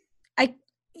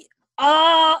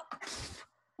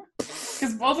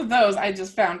 Because both of those I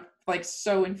just found like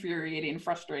so infuriating and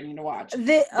frustrating to watch.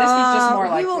 This was just more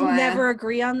like, we will bleh. never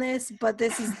agree on this, but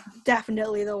this is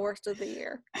definitely the worst of the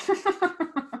year. I have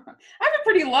it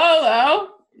pretty low though,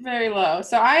 very low.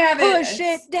 So I have Push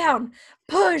it down.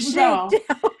 Push No. it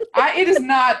down. It is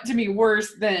not to me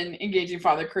worse than Engaging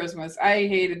Father Christmas. I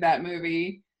hated that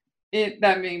movie.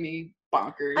 That made me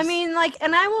bonkers. I mean, like,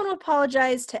 and I want to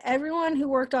apologize to everyone who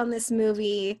worked on this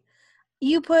movie.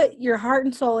 You put your heart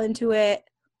and soul into it.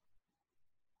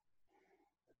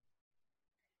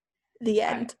 The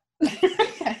end.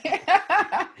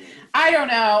 I don't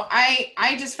know.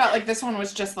 I just felt like this one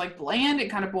was just like bland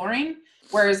and kind of boring.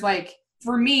 Whereas like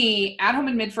for me, At Home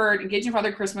in Midford, Engaging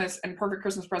Father Christmas, and Perfect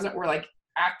Christmas Present were like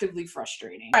actively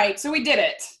frustrating. All right, so we did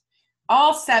it.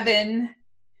 All 7.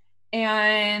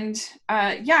 And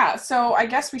so I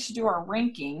guess we should do our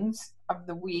rankings of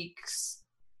the weeks.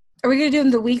 Are we going to do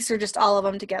them the weeks or just all of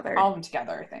them together? All of them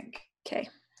together, I think. Okay.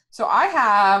 So I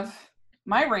have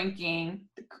my ranking,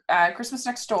 Christmas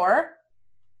Next Door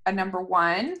at number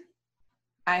 1.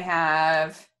 I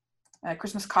have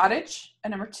Christmas Cottage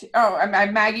at number 2. Oh, I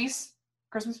have Maggie's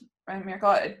Christmas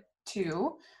Miracle at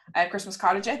 2. I have Christmas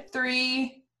Cottage at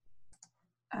 3.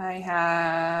 I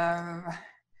have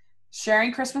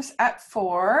Sharing Christmas at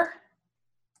 4.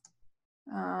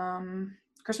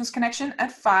 Christmas Connection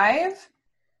at 5.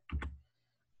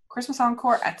 Christmas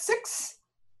Encore at 6.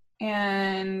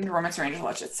 And Romance of Angel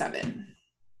Watch at 7.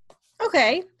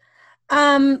 Okay.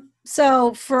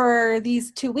 So for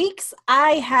these 2 weeks,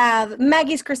 I have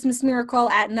Maggie's Christmas Miracle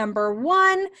at number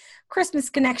 1, Christmas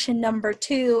Connection number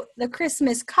 2, The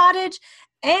Christmas Cottage,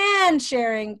 and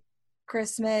Sharing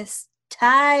Christmas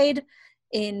tied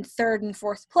in 3rd and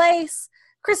 4th place,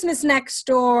 Christmas Next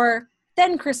Door,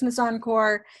 then Christmas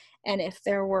Encore, and if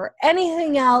there were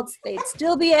anything else, they'd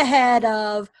still be ahead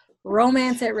of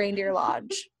Romance at Reindeer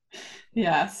Lodge.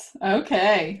 Yes.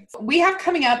 Okay. We have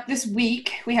coming up this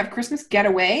week, we have Christmas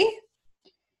Getaway.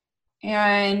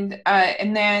 And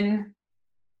then,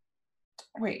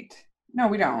 wait, no,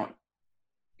 we don't.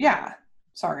 Yeah.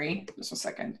 Sorry. Just a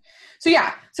second. So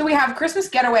we have Christmas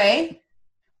Getaway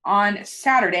on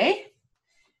Saturday.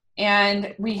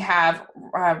 And we have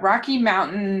Rocky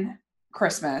Mountain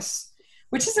Christmas,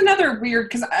 which is another weird,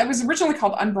 because it was originally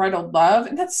called Unbridled Love,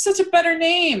 and that's such a better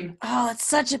name. Oh, it's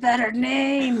such a better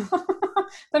name.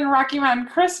 Than Rocky Mountain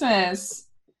Christmas.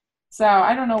 So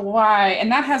I don't know why.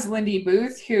 And that has Lindy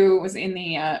Booth, who was in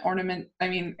the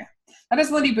that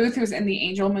has Lindy Booth, who was in the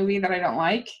Angel movie that I don't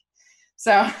like.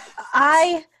 So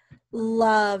I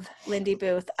love Lindy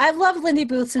Booth. I've loved Lindy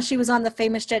Booth since she was on The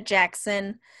Famous Jet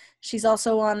Jackson. She's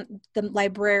also on The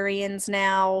Librarians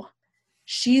now.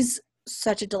 She's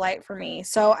such a delight for me.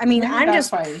 So I mean, I'm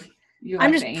just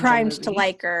primed to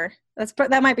like her.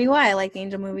 That might be why I like the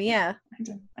Angel movie. Yeah.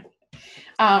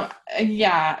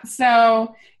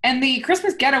 So, and the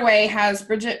Christmas Getaway has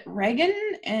Bridget Regan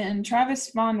and Travis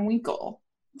Von Winkle.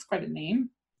 That's quite a name.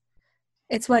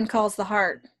 It's When Calls the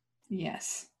Heart.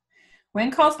 Yes. When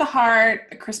Calls the Heart,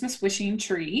 a Christmas Wishing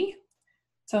Tree.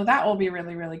 So that will be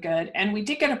really, really good. And we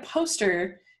did get a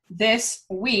poster this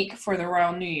week for the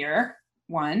Royal New Year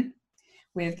one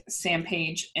with Sam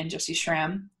Page and Jessie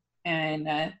Schramm. And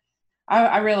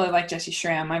I really like Jessie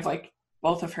Schramm. I've liked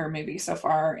both of her movies so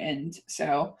far, and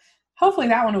so hopefully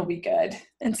that one will be good.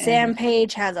 And Sam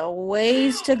Page has a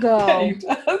ways to go. Yeah, he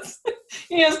does.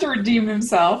 He has to redeem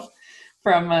himself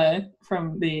from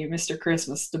the Mr.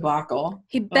 Christmas debacle.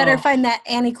 He better find that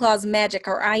Annie Claus magic,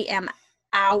 or I am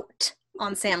out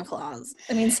on Sam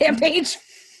Page.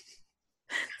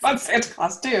 On Santa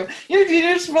Claus too. You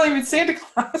just blaming Santa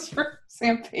Claus for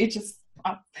Sam Page's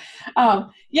stuff.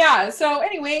 So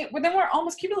anyway, then we're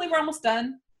almost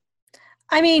done.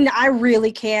 I mean, I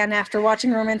really can after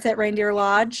watching Romance at Reindeer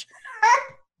Lodge.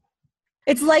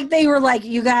 It's like they were like,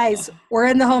 you guys, we're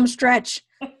in the home stretch.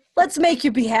 Let's make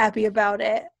you be happy about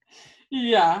it.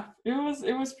 Yeah,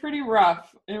 it was pretty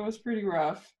rough. It was pretty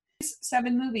rough.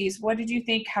 7 movies. What did you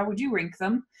think? How would you rank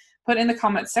them? Put in the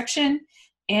comments section.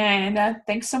 And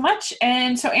thanks so much.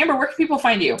 And so, Amber, where can people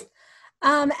find you?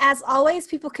 As always,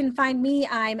 people can find me.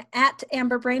 I'm at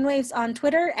Amber Brainwaves on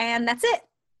Twitter, and that's it.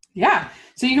 Yeah.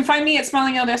 So you can find me at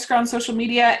Smiling Yellow Desker on social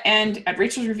media and at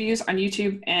Rachel's Reviews on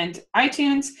YouTube and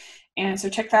iTunes. And so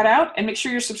check that out. And make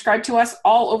sure you're subscribed to us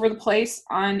all over the place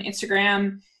on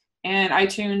Instagram and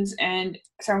iTunes and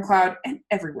SoundCloud and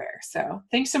everywhere. So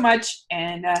thanks so much.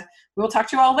 And we'll talk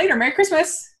to you all later. Merry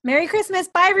Christmas. Merry Christmas.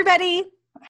 Bye, everybody.